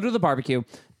they go to the barbecue,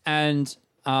 and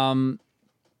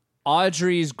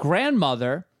Audrey's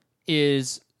grandmother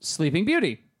is Sleeping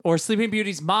Beauty. Or Sleeping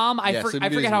Beauty's mom. I Sleeping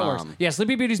forget Beauty's how it works. mom. Yeah,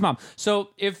 Sleeping Beauty's mom. So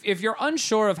if you're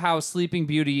unsure of how Sleeping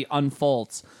Beauty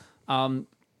unfolds,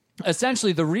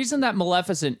 essentially the reason that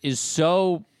Maleficent is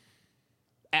so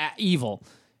evil,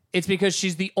 it's because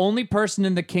she's the only person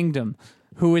in the kingdom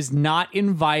who is not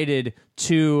invited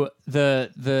to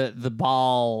the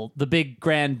ball, the big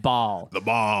grand ball The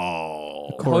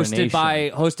ball.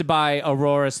 hosted by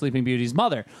Aurora, Sleeping Beauty's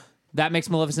mother. That makes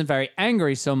Maleficent very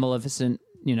angry, so Maleficent,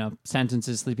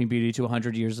 sentences Sleeping Beauty to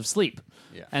 100 years of sleep.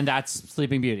 Yeah. And that's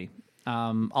Sleeping Beauty.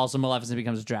 Also, Maleficent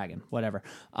becomes a dragon, whatever.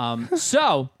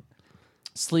 So,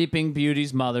 Sleeping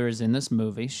Beauty's mother is in this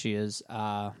movie. She is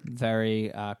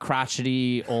very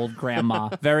crotchety old grandma,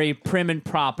 very prim and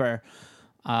proper.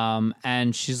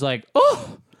 And she's like,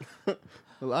 oh,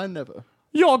 Well, I never.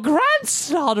 your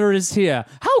granddaughter is here.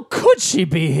 How could she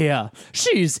be here?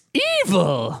 She's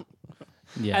evil.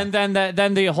 Yeah. And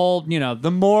then the whole,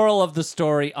 the moral of the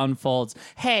story unfolds.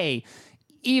 Hey,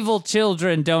 evil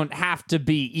children don't have to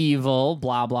be evil,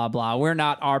 blah, blah, blah. We're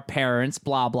not our parents,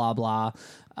 blah, blah, blah.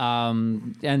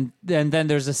 And then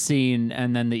there's a scene,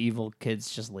 and then the evil kids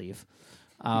just leave.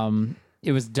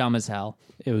 It was dumb as hell.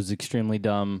 It was extremely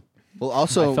dumb. Well,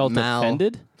 also I felt Mal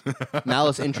offended.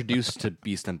 is introduced to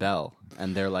Beast and Belle,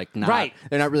 and they're like not. Right.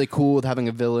 They're not really cool with having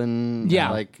a villain. and, Yeah.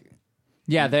 like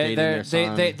Yeah, dating their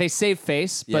son. they save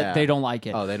face, but Yeah. they don't like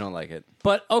it. Oh, they don't like it.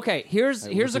 But okay, here's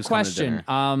a who's coming to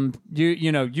question.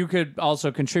 You could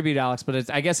also contribute, Alex, but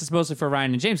I guess it's mostly for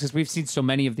Ryan and James because we've seen so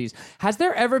many of these. Has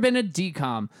there ever been a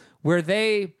DCOM where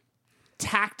they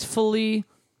tactfully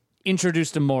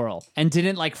introduced a moral and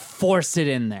didn't force it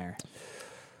in there?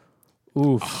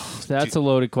 Oof, that's a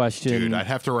loaded question. Dude, I'd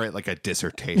have to write like a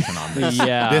dissertation on this.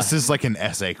 Yeah. This is like an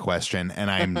essay question, and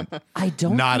I'm I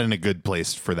don't not in a good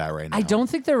place for that right now. I don't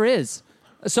think there is.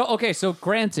 So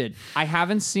granted, I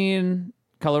haven't seen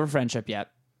Color of Friendship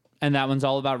yet, and that one's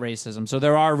all about racism. So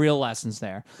there are real lessons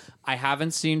there. I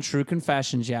haven't seen True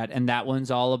Confessions yet, and that one's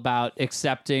all about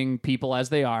accepting people as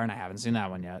they are, and I haven't seen that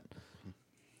one yet.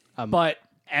 But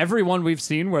everyone we've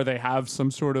seen where they have some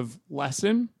sort of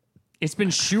lesson, it's been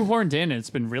shoehorned in, and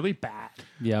it's been really bad.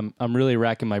 Yeah, I'm really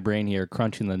racking my brain here,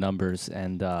 crunching the numbers,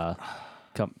 and I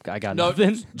got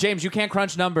nothing. James, you can't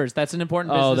crunch numbers. That's an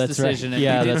important Oh, business that's right. decision. and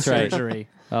Yeah, you did that's right. surgery.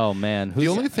 Oh man, The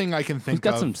only thing I can who's think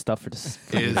got of some stuff for this?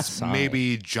 is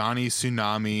maybe Johnny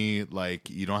Tsunami. Like,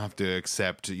 you don't have to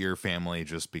accept your family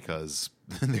just because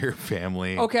they're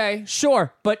family. Okay,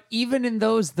 sure. But even in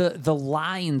those, the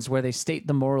lines where they state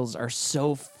the morals are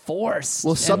so forced.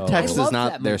 Well, And I subtext love is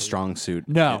not that their movie. strong suit.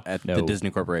 No. at No. the Disney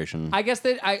Corporation. I guess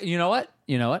that you know what?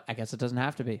 I guess it doesn't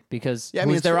have to be because yeah, I who's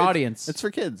mean, it's their for- audience? It's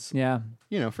for kids. yeah,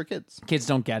 For kids. kids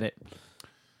don't get it.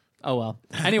 Oh well.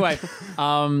 Anyway,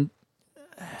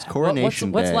 It's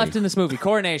Coronation what's Day. left in this movie?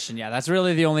 Coronation. Yeah, that's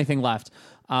really the only thing left.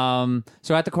 So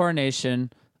at the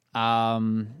coronation,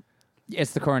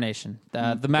 it's the coronation.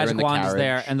 The magic in the wand is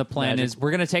there, carriage. and the plan is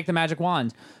we're going to take the magic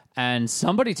wand, and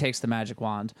somebody takes the magic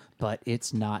wand, but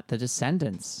it's not the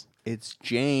descendants. It's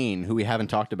Jane, who we haven't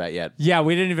talked about yet. Yeah,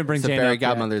 we didn't even bring It's the Jane fairy up yet.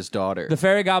 godmother's daughter. The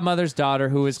fairy godmother's daughter,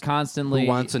 who is constantly who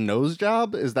wants a nose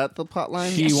job? Is that the plot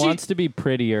line? She wants to be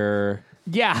pretty.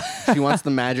 yeah, She wants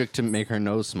the magic to make her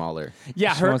nose smaller.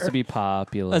 yeah. She wants to be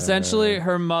popular. Essentially,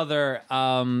 her mother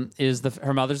her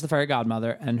mother's the fairy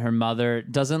godmother, and her mother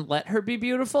doesn't let her be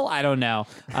beautiful. I don't know.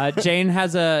 Jane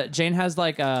has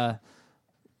like a.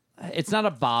 It's not a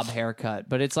bob haircut,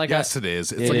 but it's like Yes, it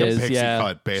is. It's It like is, a pixie yeah.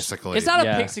 cut, basically. It's not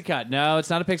Yeah. a pixie cut. No,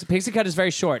 it's not a pixie. Pixie cut is very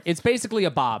short. It's basically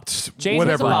a bob. Jane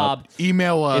Whatever. has a bob.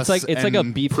 Email us. It's like a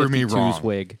and prove me B-52's wrong.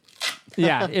 wig.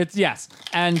 Yeah, it's yes.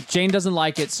 And Jane doesn't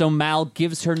like it, so Mal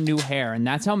gives her new hair, and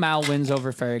that's how Mal wins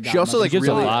over Fairy Godmother. She also like gives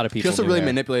a really, lot of people She also new really hair.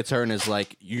 manipulates her and is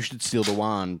like, "You should steal the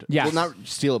wand." Yes. Well, not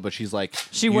steal it, but she's like,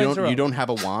 She you wins her don't, you over. don't have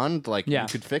a wand. Like, Yeah. you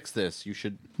could fix this. You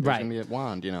should. There's Right. gonna be a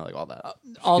wand. You know, like all that.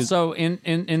 Also,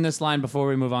 in this line, before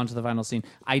we move on to the final scene,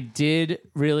 I did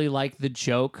really like the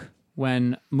joke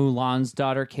when Mulan's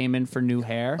daughter came in for new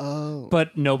hair,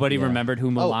 but nobody remembered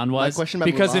who Mulan my was. question about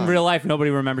because in Mulan. real life,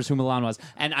 nobody remembers who Mulan was.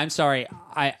 And I'm sorry,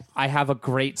 I have a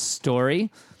great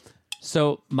story.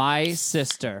 So my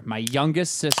sister, my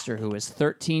youngest sister, who is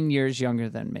 13 years younger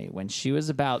than me, when she was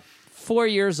about 4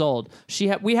 years old,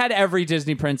 we had every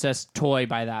Disney princess toy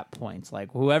by that point.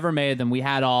 Like whoever made them, we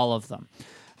had all of them.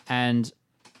 And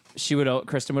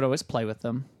Kristen would always play with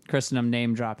them. Kristen, I'm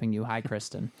name dropping you. Hi,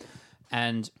 Kristen.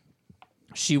 And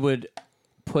she would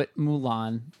put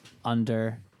Mulan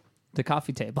under the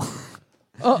coffee table.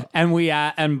 And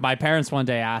and my parents one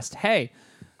day asked, "Hey,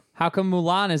 how come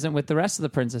Mulan isn't with the rest of the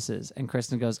princesses?" And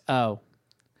Kristen goes, "Oh,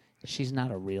 she's not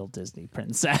a real Disney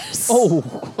princess."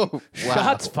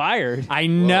 Shots fired. I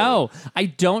know. I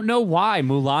don't know why.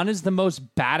 Mulan is the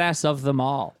most badass of them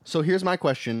all. So here's my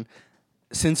question: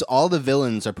 since all the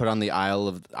villains are put on the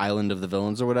island of the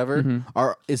villains or whatever,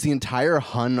 is the entire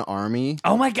Hun army?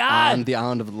 Oh my God. On the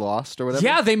island of the lost or whatever?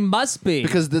 Yeah, they must be.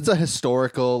 Because it's a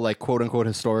historical, like quote unquote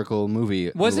historical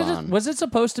movie. Was Mulan. it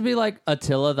supposed to be like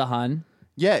Attila the Hun?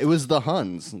 Yeah, it was the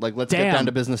Huns. Like, let's get Damn. down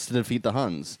to business to defeat the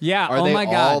Huns. Yeah, Are oh they my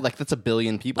all, God. like, that's a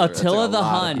billion people. That's Attila like a the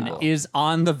lot of Hun people. is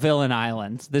on the villain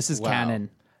island. This is Wow. canon.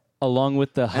 Along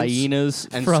with the hyenas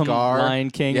and from Scar.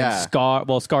 Lion King Yeah. and Scar.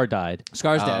 Well, Scar died.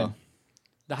 Scar's dead.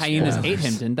 The hyenas ate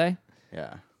him, didn't they?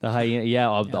 Yeah. The hyena, yeah,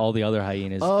 all the other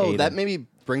hyenas. Oh, ate that him. maybe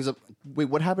brings up. Wait,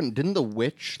 what happened? Didn't the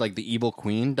witch, like the evil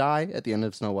queen, die at the end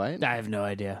of Snow White? I have no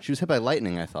idea. She was hit by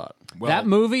lightning, I thought. That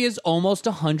movie is almost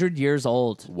 100 years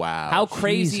old. Wow. How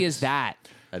crazy is that?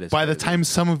 That is By the crazy. time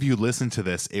some of you listen to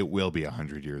this, it will be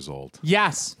 100 years old.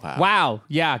 Yes. Wow. Wow.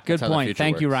 Yeah, good how the point. future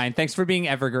Thank you, works. Ryan. Thanks for being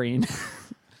evergreen.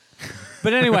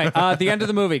 But anyway, the end of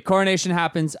the movie, coronation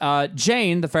happens.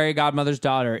 Jane, the fairy godmother's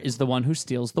daughter, is the one who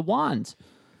steals the wand.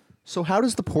 So how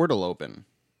does the portal open?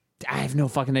 I have no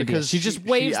fucking idea. Because She just she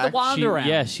waves the wand She, around.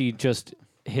 yeah, she just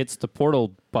hits the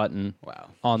portal button Wow.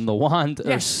 on the wand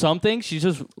Yeah. or something. She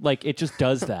just like it just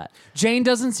does that. Jane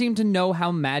doesn't seem to know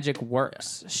how magic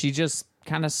works. She just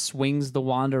kind of swings the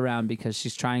wand around because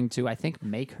she's trying to, I think,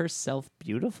 make herself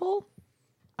beautiful.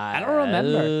 I don't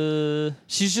remember.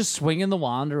 She's just swinging the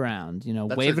wand around,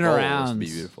 That's waving her goal, is to around. be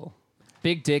beautiful.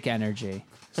 Big dick energy.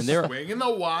 And there, Swinging the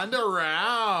wand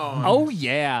around. Oh,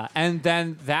 yeah. And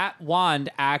then that wand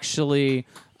actually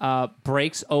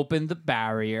breaks open the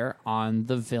barrier on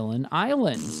the villain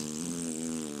island.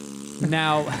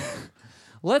 Now,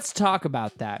 let's talk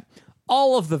about that.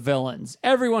 All of the villains,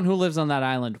 everyone who lives on that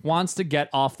island, wants to get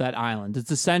off that island.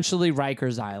 It's essentially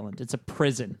Riker's Island. It's a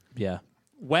prison. yeah.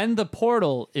 When the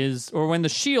portal is, or when the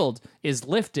shield is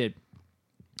lifted,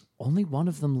 only one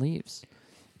of them leaves.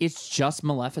 It's just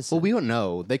Maleficent. Well, we don't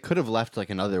know. They could have left like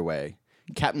another way.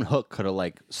 Captain Hook could have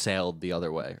like sailed the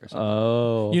other way or something.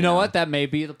 Oh, You know what? That may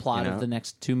be the plot You know? of the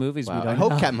next two movies. Wow. We don't I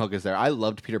hope know. Captain Hook is there. I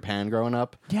loved Peter Pan growing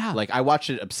up. Yeah. Like I watched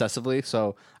it obsessively,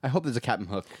 so I hope there's a Captain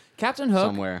Hook Captain Hook,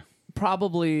 somewhere.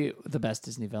 probably the best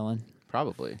Disney villain.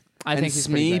 Probably. I and think he's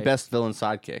pretty Smee, great. best villain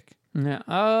sidekick. Yeah.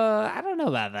 I don't know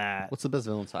about that. What's the best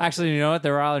villain sidekick? Actually, you know what?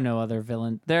 There are no other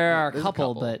villain. There are a There's a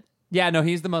couple, couple. but yeah, no,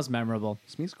 he's the most memorable.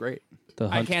 Smee's great. the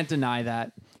I hunt- can't deny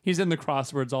that. He's in the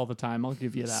crosswords all the time. I'll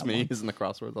give you that Smee one. is in the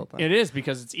crosswords all the time. It is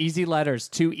because it's easy letters,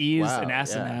 2 E's, Wow, an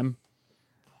S and yeah. M.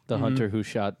 the hunter who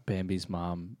shot Bambi's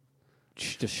mom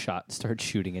started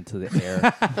shooting into the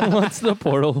air once the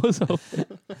portal was open.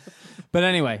 But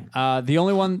anyway, the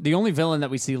only villain that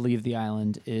we see leave the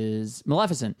island is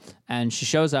Maleficent, and she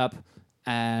shows up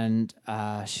and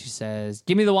she says,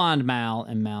 "Give me the wand, Mal."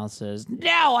 And Mal says,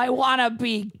 "No, I want to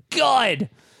be good."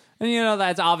 And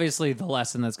that's obviously the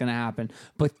lesson that's going to happen.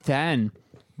 But then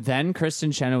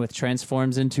Kristen Chenoweth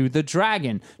transforms into the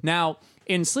dragon. Now,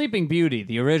 in Sleeping Beauty,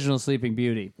 the original Sleeping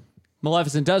Beauty,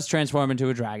 Maleficent does transform into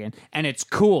a dragon, and it's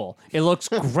cool. It looks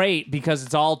great because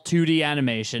it's all 2D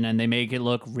animation, and they make it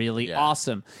look really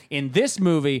awesome. In this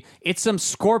movie, it's some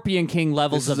Scorpion King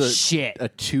levels This of is shit. a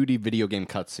 2D video game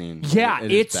cutscene. Yeah,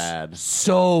 It is it's bad.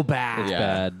 so bad. Yeah.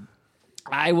 Bad.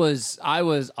 I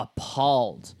was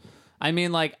appalled. I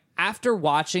mean, like, after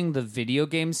watching the video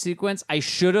game sequence, I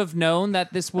should have known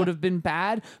that this would have been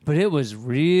bad, but it was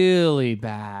really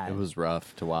bad. It was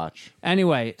rough to watch.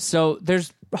 Anyway, so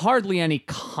there's hardly any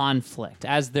conflict,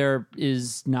 as there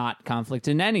is not conflict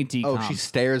in any decom. Oh, she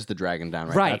stares the dragon down,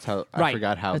 right? Right, That's how I right.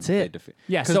 forgot how That's they it. defeat.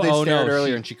 Yeah, because so- they oh, stared no,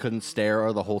 earlier she- and she couldn't stare,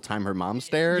 or the whole time her mom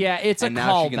stared. Yeah, it's a and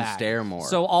now callback. she can stare more.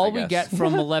 So all I we guess. get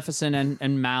from Maleficent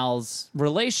and Mal's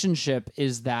relationship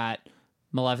is that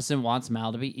Maleficent wants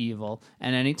Mal to be evil,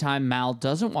 and anytime Mal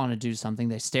doesn't want to do something,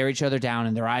 they stare each other down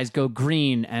and their eyes go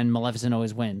green, and Maleficent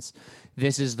always wins.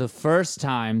 This is the first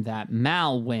time that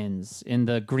Mal wins in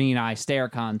the green eye stare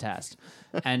contest.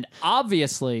 And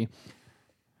obviously,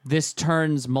 this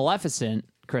turns Maleficent,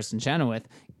 Kristen Chenoweth,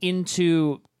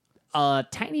 into a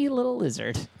tiny little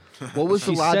lizard. What was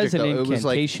the She logic says an though? It was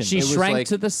like incantation. She it was shrank like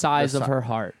to the size of si- her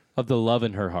heart. Of the love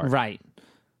in her heart. Right.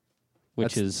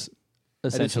 Which That's- is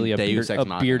essentially a, some Deus Ex a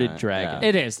bearded Machina, dragon. yeah.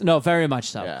 It is. No, very much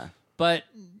so. Yeah. But,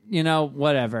 you know,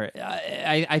 whatever.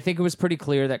 I think it was pretty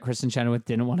clear that Kristen Chenoweth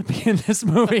didn't want to be in this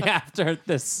movie after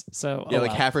this. So, Yeah, oh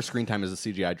like well. half her screen time is a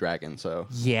CGI dragon. So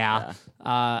Yeah.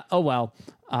 Oh, well.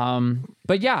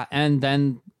 But yeah, and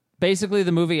then basically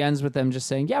the movie ends with them just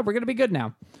saying, yeah, we're going to be good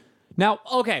now. Now,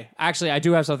 okay, actually, I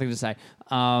do have something to say.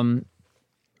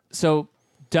 So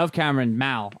Dove Cameron,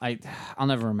 Mal, I'll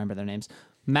never remember their names.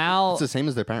 Mal, it's the same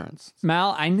as their parents.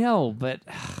 Mal, I know, but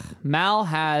Mal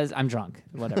has, I'm drunk,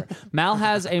 whatever. Mal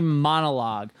has a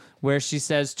monologue where she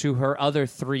says to her other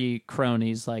three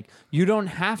cronies, like, you don't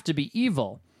have to be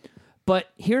evil. But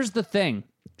here's the thing.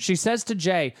 She says to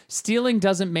Jay, stealing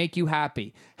doesn't make you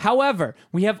happy. However,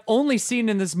 we have only seen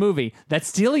in this movie that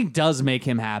stealing does make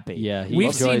him happy. Yeah, he we've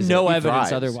enjoys seen no He evidence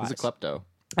thrives. otherwise. He's a klepto.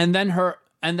 And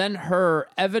then her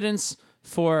evidence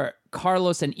for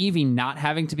Carlos and Evie not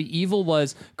having to be evil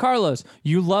was, Carlos,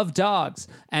 you love dogs,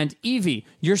 and Evie,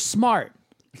 you're smart.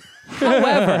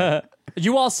 However,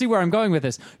 you all see where I'm going with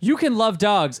this. You can love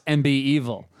dogs and be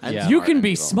evil. Yeah. You Smart can and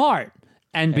be evil. smart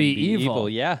and be evil.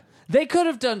 Yeah. They could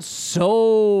have done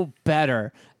so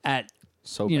better at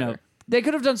So you know. better. They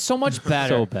could have done so much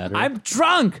better. So better. I'm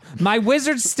drunk. My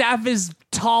wizard staff is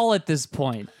tall at this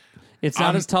point. It's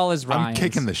not as tall as Ryan's. I'm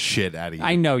kicking the shit out of you.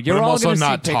 I know. But You're I'm all also going to see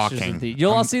not pictures talking. of these.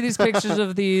 You'll all see these pictures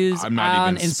of these I'm not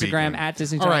on even Instagram speaking. at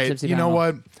Disney All Channel right, Tipsy you know Panel.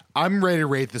 what? I'm ready to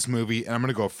rate this movie, and I'm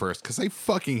going to go first because I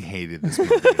fucking hated this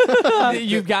movie.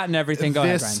 You've gotten everything. Go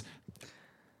ahead, This-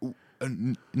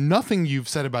 Ryan. Nothing you've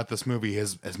said about this movie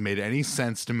has made any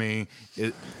sense to me.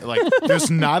 There's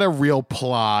not a real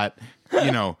plot.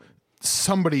 You know,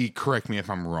 somebody correct me if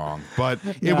I'm wrong, but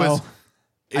it was.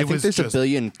 It I think was there's just, a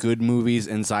billion good movies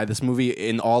inside this movie.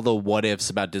 In all the what ifs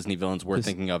about Disney villains we're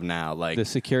thinking of now, like The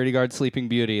security guard Sleeping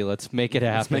Beauty. Let's make it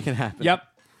happen. let's make it happen. Yep.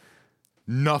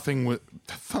 nothing with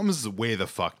thumbs way the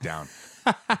fuck down.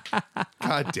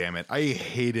 God damn it. I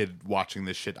hated watching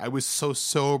this shit. I was so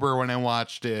sober when I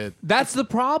watched it. That's the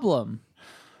problem.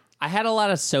 I had a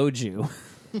lot of soju.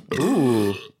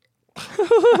 Ooh,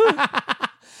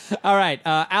 All right,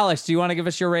 Alex, do you want to give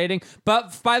us your rating?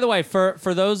 But by the way, for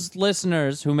those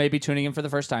listeners who may be tuning in for the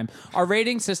first time, our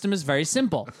rating system is very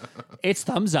simple. It's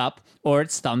thumbs up or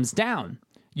it's thumbs down.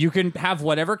 You can have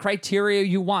whatever criteria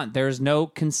you want. There is no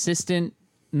consistent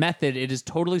method. It is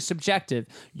totally subjective.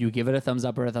 You give it a thumbs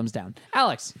up or a thumbs down.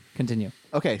 Alex, continue.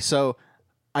 okay. So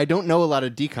I don't know a lot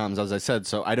of DComs, as I said,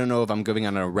 so I don't know if I'm giving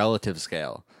on a relative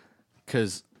scale,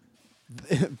 because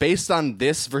based on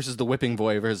this versus The Whipping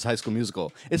Boy versus High School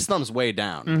Musical, it's thumbs way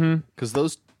down because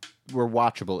those were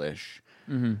watchable ish.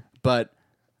 But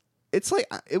it's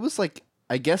like it was like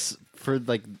I guess for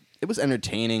like it was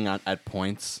entertaining at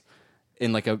points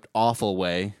in like an awful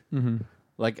way.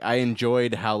 Like I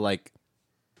enjoyed how like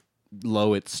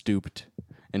low it stooped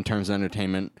in terms of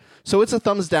entertainment. So it's a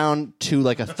thumbs down to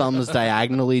like a thumbs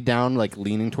diagonally down, like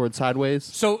leaning towards sideways.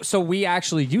 So we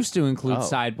actually used to include Oh.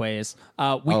 Sideways. We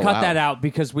Oh, cut wow. that out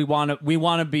because we want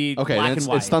to be Okay, black then and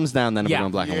white. it's thumbs down then if Yeah. we're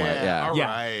going black and white. Yeah. all Yeah.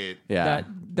 right. Yeah.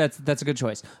 That's a good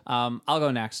choice. I'll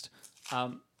go next.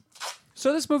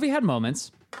 So this movie had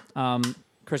moments.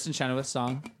 Kristen Chenoweth's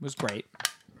song was great.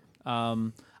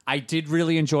 I did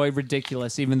really enjoy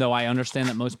Ridiculous, even though I understand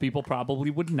that most people probably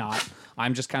would not.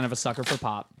 I'm just kind of a sucker for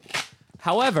pop.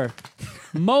 However,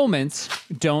 moments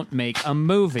don't make a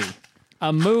movie.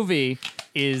 A movie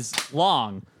is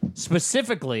long.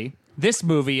 Specifically, this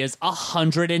movie is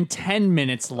 110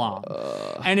 minutes long.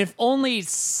 And if only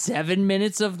 7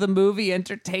 minutes of the movie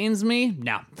entertains me,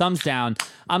 no, thumbs down.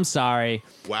 I'm sorry.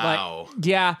 Wow. But,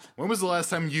 yeah, When was the last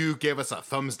time you gave us a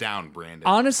thumbs down, Brandon?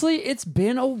 honestly, it's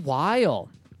been a while.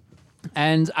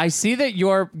 And I see that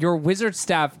your wizard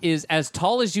staff is as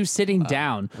tall as you sitting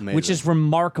down, which amazing. is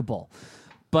remarkable.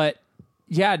 But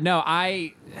Yeah, no,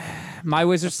 my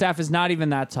wizard staff is not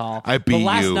even that tall. I beat but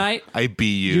last you. night I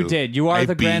beat you. you did. You are I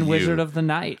the beat grand you. wizard of the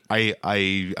night.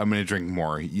 I'm gonna drink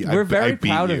more. We're very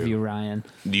proud of you, Ryan.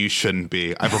 You shouldn't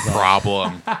be. I have a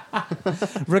problem.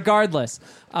 Regardless,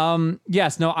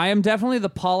 yes, no, I am definitely the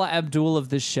Paula Abdul of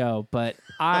this show, but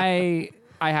I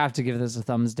have to give this a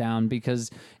thumbs down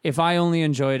because if I only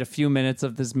enjoyed a few minutes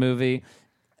of this movie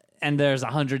and there's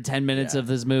 110 minutes of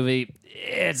this movie,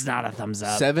 it's not a thumbs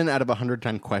up. 7 out of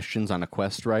 110 questions on a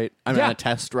quest right. I mean, Yeah. on a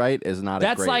test right is not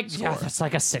That's a great score. that's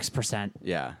like a 6%.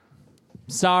 Yeah.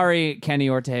 Sorry, Kenny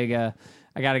Ortega.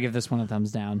 I got to give this one a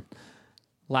thumbs down.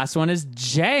 Last one is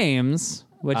James.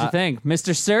 What'd you think?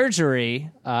 Mr. Surgery.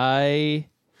 I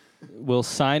will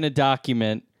sign a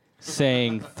document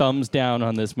saying thumbs down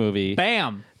on this movie.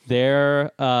 Bam.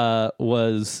 There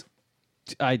was,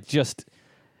 I just,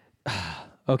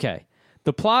 okay.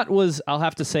 The plot was, I'll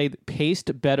have to say,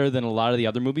 paced better than a lot of the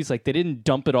other movies. Like, they didn't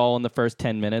dump it all in the first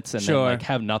 10 minutes and then Sure. like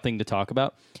have nothing to talk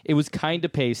about. It was kind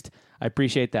of paced. I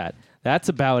appreciate that. That's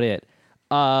about it.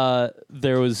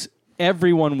 There was,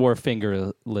 everyone wore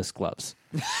fingerless gloves.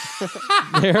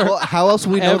 Well, how else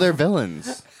would we know they're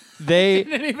villains? They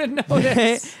Didn't even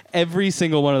notice. every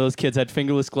single one of those kids had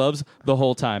fingerless gloves the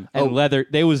whole time, and leather.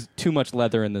 There was too much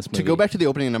leather in this movie. To go back to the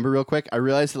opening number real quick, I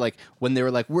realized that like when they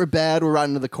were like, "We're bad, we're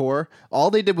rotten to the core,"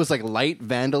 all they did was like light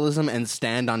vandalism and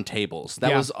stand on tables. That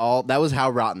Yeah. was all. That was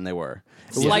how rotten they were.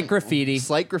 It Slight wasn't- graffiti.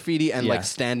 slight graffiti, and Yeah. like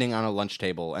standing on a lunch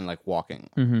table and like walking.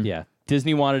 Yeah,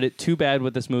 Disney wanted it too bad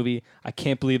with this movie. I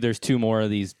can't believe there's 2 more of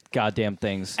these goddamn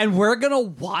things. And we're going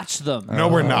to watch them. No,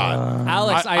 we're not.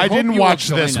 Alex, I I hope didn't you will watch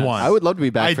join this us. one. I would love to be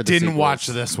back. I for the didn't sequels. watch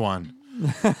this one.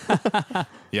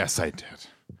 Yes, I did.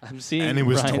 I'm seeing, And it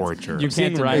was Ryan's- torture. I'm seeing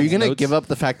can't deny Are Ryan's you gonna notes. give up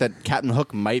the fact that Captain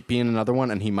Hook might be in another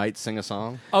one and he might sing a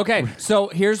song? Okay, so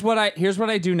here's what I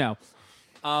do know.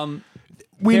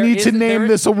 We There need to is- name there-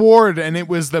 this award, and it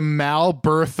was the Mal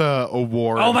Bertha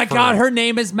Award. Oh my for God, her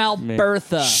name is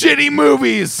Malbertha. shitty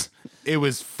movies. It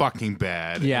was fucking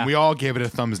bad. Yeah. And we all gave it a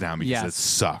thumbs down because Yes. it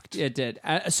sucked. It did.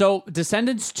 So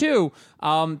Descendants 2,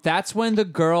 that's when the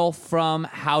girl from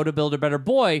How to Build a Better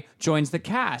Boy joins the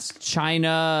cast.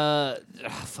 China,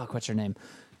 what's her name?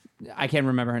 I can't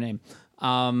remember her name.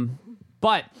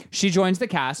 But she joins the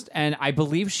cast, and I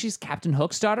believe she's Captain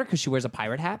Hook's daughter because she wears a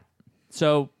pirate hat.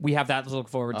 So we have that to look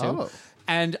forward to. Oh.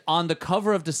 And on the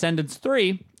cover of Descendants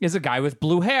 3 is a guy with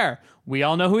blue hair. We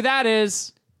all know who that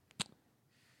is.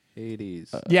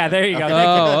 80s. Yeah, there you go.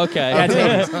 Oh, okay. That's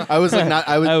Hades. I was like not.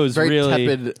 I was was very really-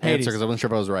 tepid Hades. answer because I wasn't sure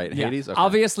if I was right. Yeah. Hades. Okay.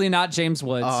 Obviously not James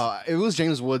Woods. It was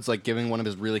James Woods like giving one of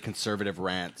his really conservative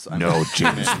rants. No,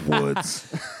 James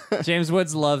Woods. James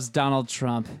Woods loves Donald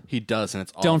Trump. He does, and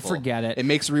it's awful. Don't forget it. It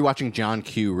makes rewatching John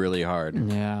Q really hard.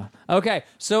 Yeah. Okay,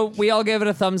 so we all gave it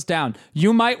a thumbs down.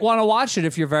 You might want to watch it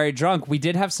if you're very drunk. We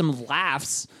did have some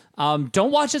laughs.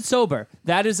 Don't watch it sober.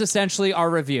 That is essentially our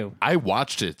review. I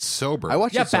watched it sober. I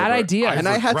watched Yeah, it sober, bad idea. and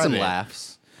I had regret some it.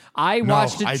 laughs. I No,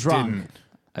 watched it I drunk. didn't.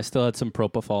 I still had some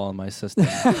propofol in my system.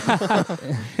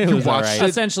 it was all watched right. it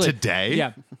Essentially. today?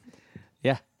 Yeah.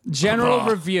 Yeah. General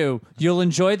review. You'll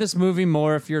enjoy this movie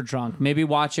more if you're drunk. Maybe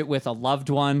watch it with a loved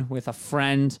one, with a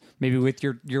friend, maybe with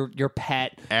your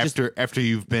pet. After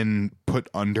you've been put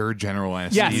under general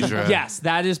Yes, anesthesia. yes,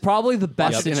 that is probably the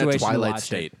best Watch it situation in a to twilight watch it.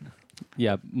 state.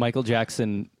 Yeah. Michael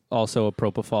Jackson, also a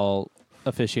propofol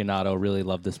aficionado, really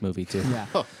loved this movie too. Yeah.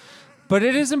 But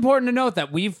it is important to note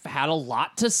that we've had a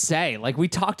lot to say. Like, we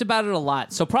talked about it a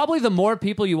lot. So probably the more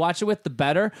people you watch it with, the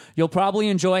better. You'll probably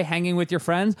enjoy hanging with your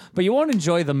friends, but you won't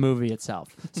enjoy the movie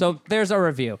itself. So there's our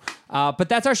review. But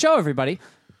that's our show, everybody.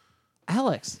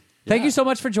 Alex, thank you so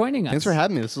much for joining us. Thanks for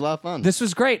having me. This was a lot of fun. This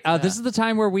was great. This is the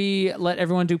time where we let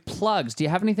everyone do plugs. Do you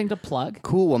have anything to plug?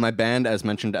 Cool. Well, my band, as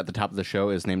mentioned at the top of the show,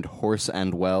 is named Horse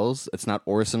and Wells. It's not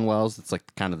Orson Welles. It's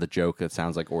like kind of the joke that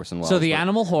sounds like Orson Welles. So the but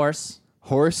animal horse.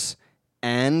 Horse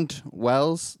and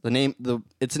Wells.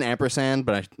 It's an ampersand,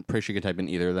 but I'm pretty sure you can type in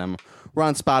either of them. We're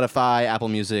on Spotify, Apple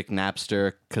Music,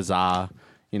 Napster, Kazaa.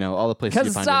 You know, all the places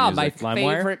you find your Kazaa, my music.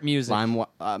 LimeWire? favorite music.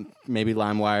 Maybe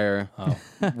LimeWire.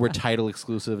 We're title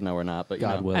exclusive. No, we're not. But you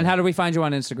God know. willing. And how do we find you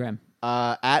on Instagram?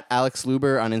 At Alex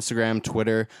Luber on Instagram,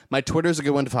 Twitter. My Twitter's a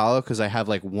good one to follow because I have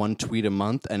like one tweet a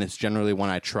month, and it's generally one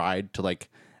I tried to like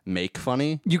make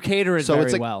funny. You cater it So very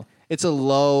it's like well. it's a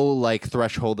low like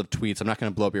threshold of tweets. I'm not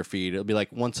going to blow up your feed. It'll be like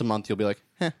once a month. You'll be like,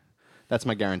 that's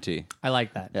my guarantee. I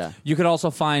like that. Yeah. You could also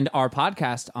find our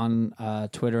podcast on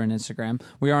Twitter and Instagram.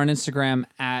 We are on Instagram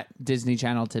at Disney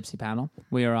Channel Tipsy Panel.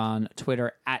 We are on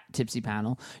Twitter at Tipsy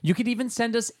Panel. You could even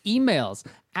send us emails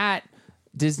at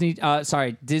Disney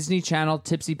Channel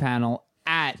Tipsy Panel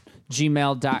at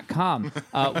gmail.com.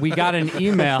 We got an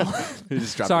email.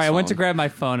 just dropped Sorry, his I went to phone. grab my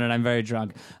phone and I'm very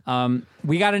drunk.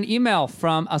 We got an email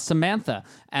from Samantha,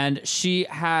 and she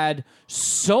had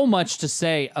so much to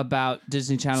say about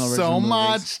Disney Channel original So movies.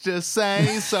 much to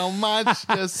say, so much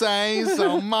to say,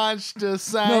 so much to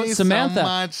say, No, Samantha. so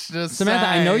much to Samantha,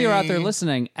 say. I know you're out there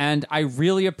listening, and I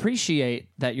really appreciate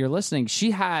that you're listening.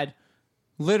 She had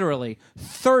literally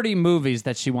 30 movies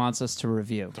that she wants us to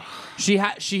review. She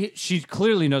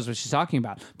clearly knows what she's talking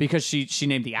about because she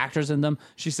named the actors in them.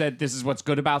 She said this is what's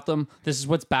good about them, this is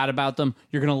what's bad about them.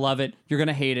 You're gonna love it, you're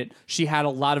gonna hate it. She had a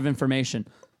lot of information.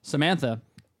 Samantha,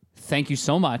 thank you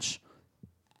so much.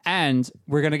 And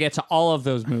we're gonna get to all of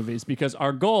those movies because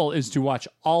our goal is to watch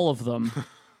all of them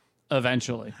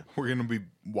eventually. We're going to be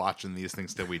watching these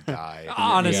things till we die.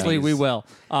 Honestly, we will.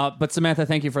 But Samantha,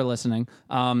 thank you for listening.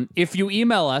 If you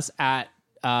email us at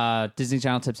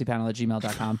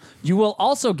DisneyChannelTipsyPanel@gmail.com, you will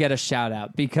also get a shout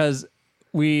out because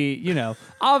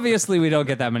obviously we don't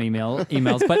get that many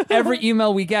emails, but every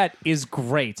email we get is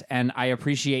great, and I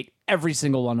appreciate every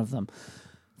single one of them.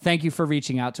 Thank you for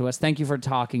reaching out to us. Thank you for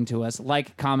talking to us.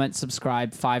 Like, comment,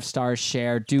 subscribe, 5 stars,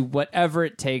 share, do whatever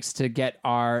it takes to get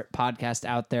our podcast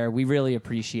out there. We really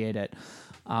appreciate it.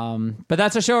 But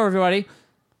that's our show, everybody.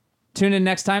 Tune in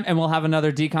next time, and we'll have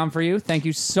another DCOM for you. Thank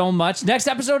you so much. Next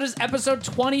episode is episode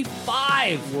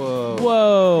 25.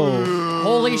 Whoa.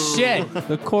 Holy shit.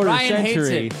 The quarter Ryan century.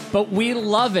 hates it, but we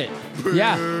love it.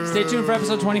 Yeah. Stay tuned for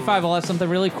episode 25. We'll have something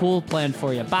really cool planned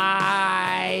for you.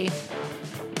 Bye.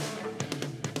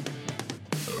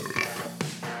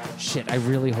 Shit, I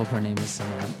really hope her name is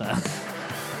Samantha.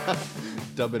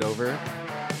 Dub it over.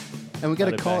 And we got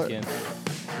Put a it call. back We in.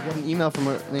 got an email from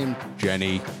her named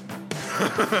Jenny.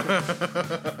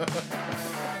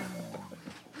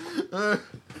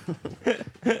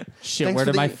 Shit, Thanks where for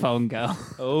did my the- phone go?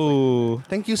 Oh.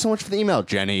 Thank you so much for the email,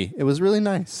 Jenny. It was really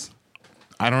nice.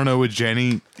 I don't know what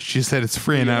Jenny, she said it's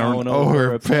free and I don't don't owe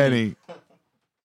her a penny.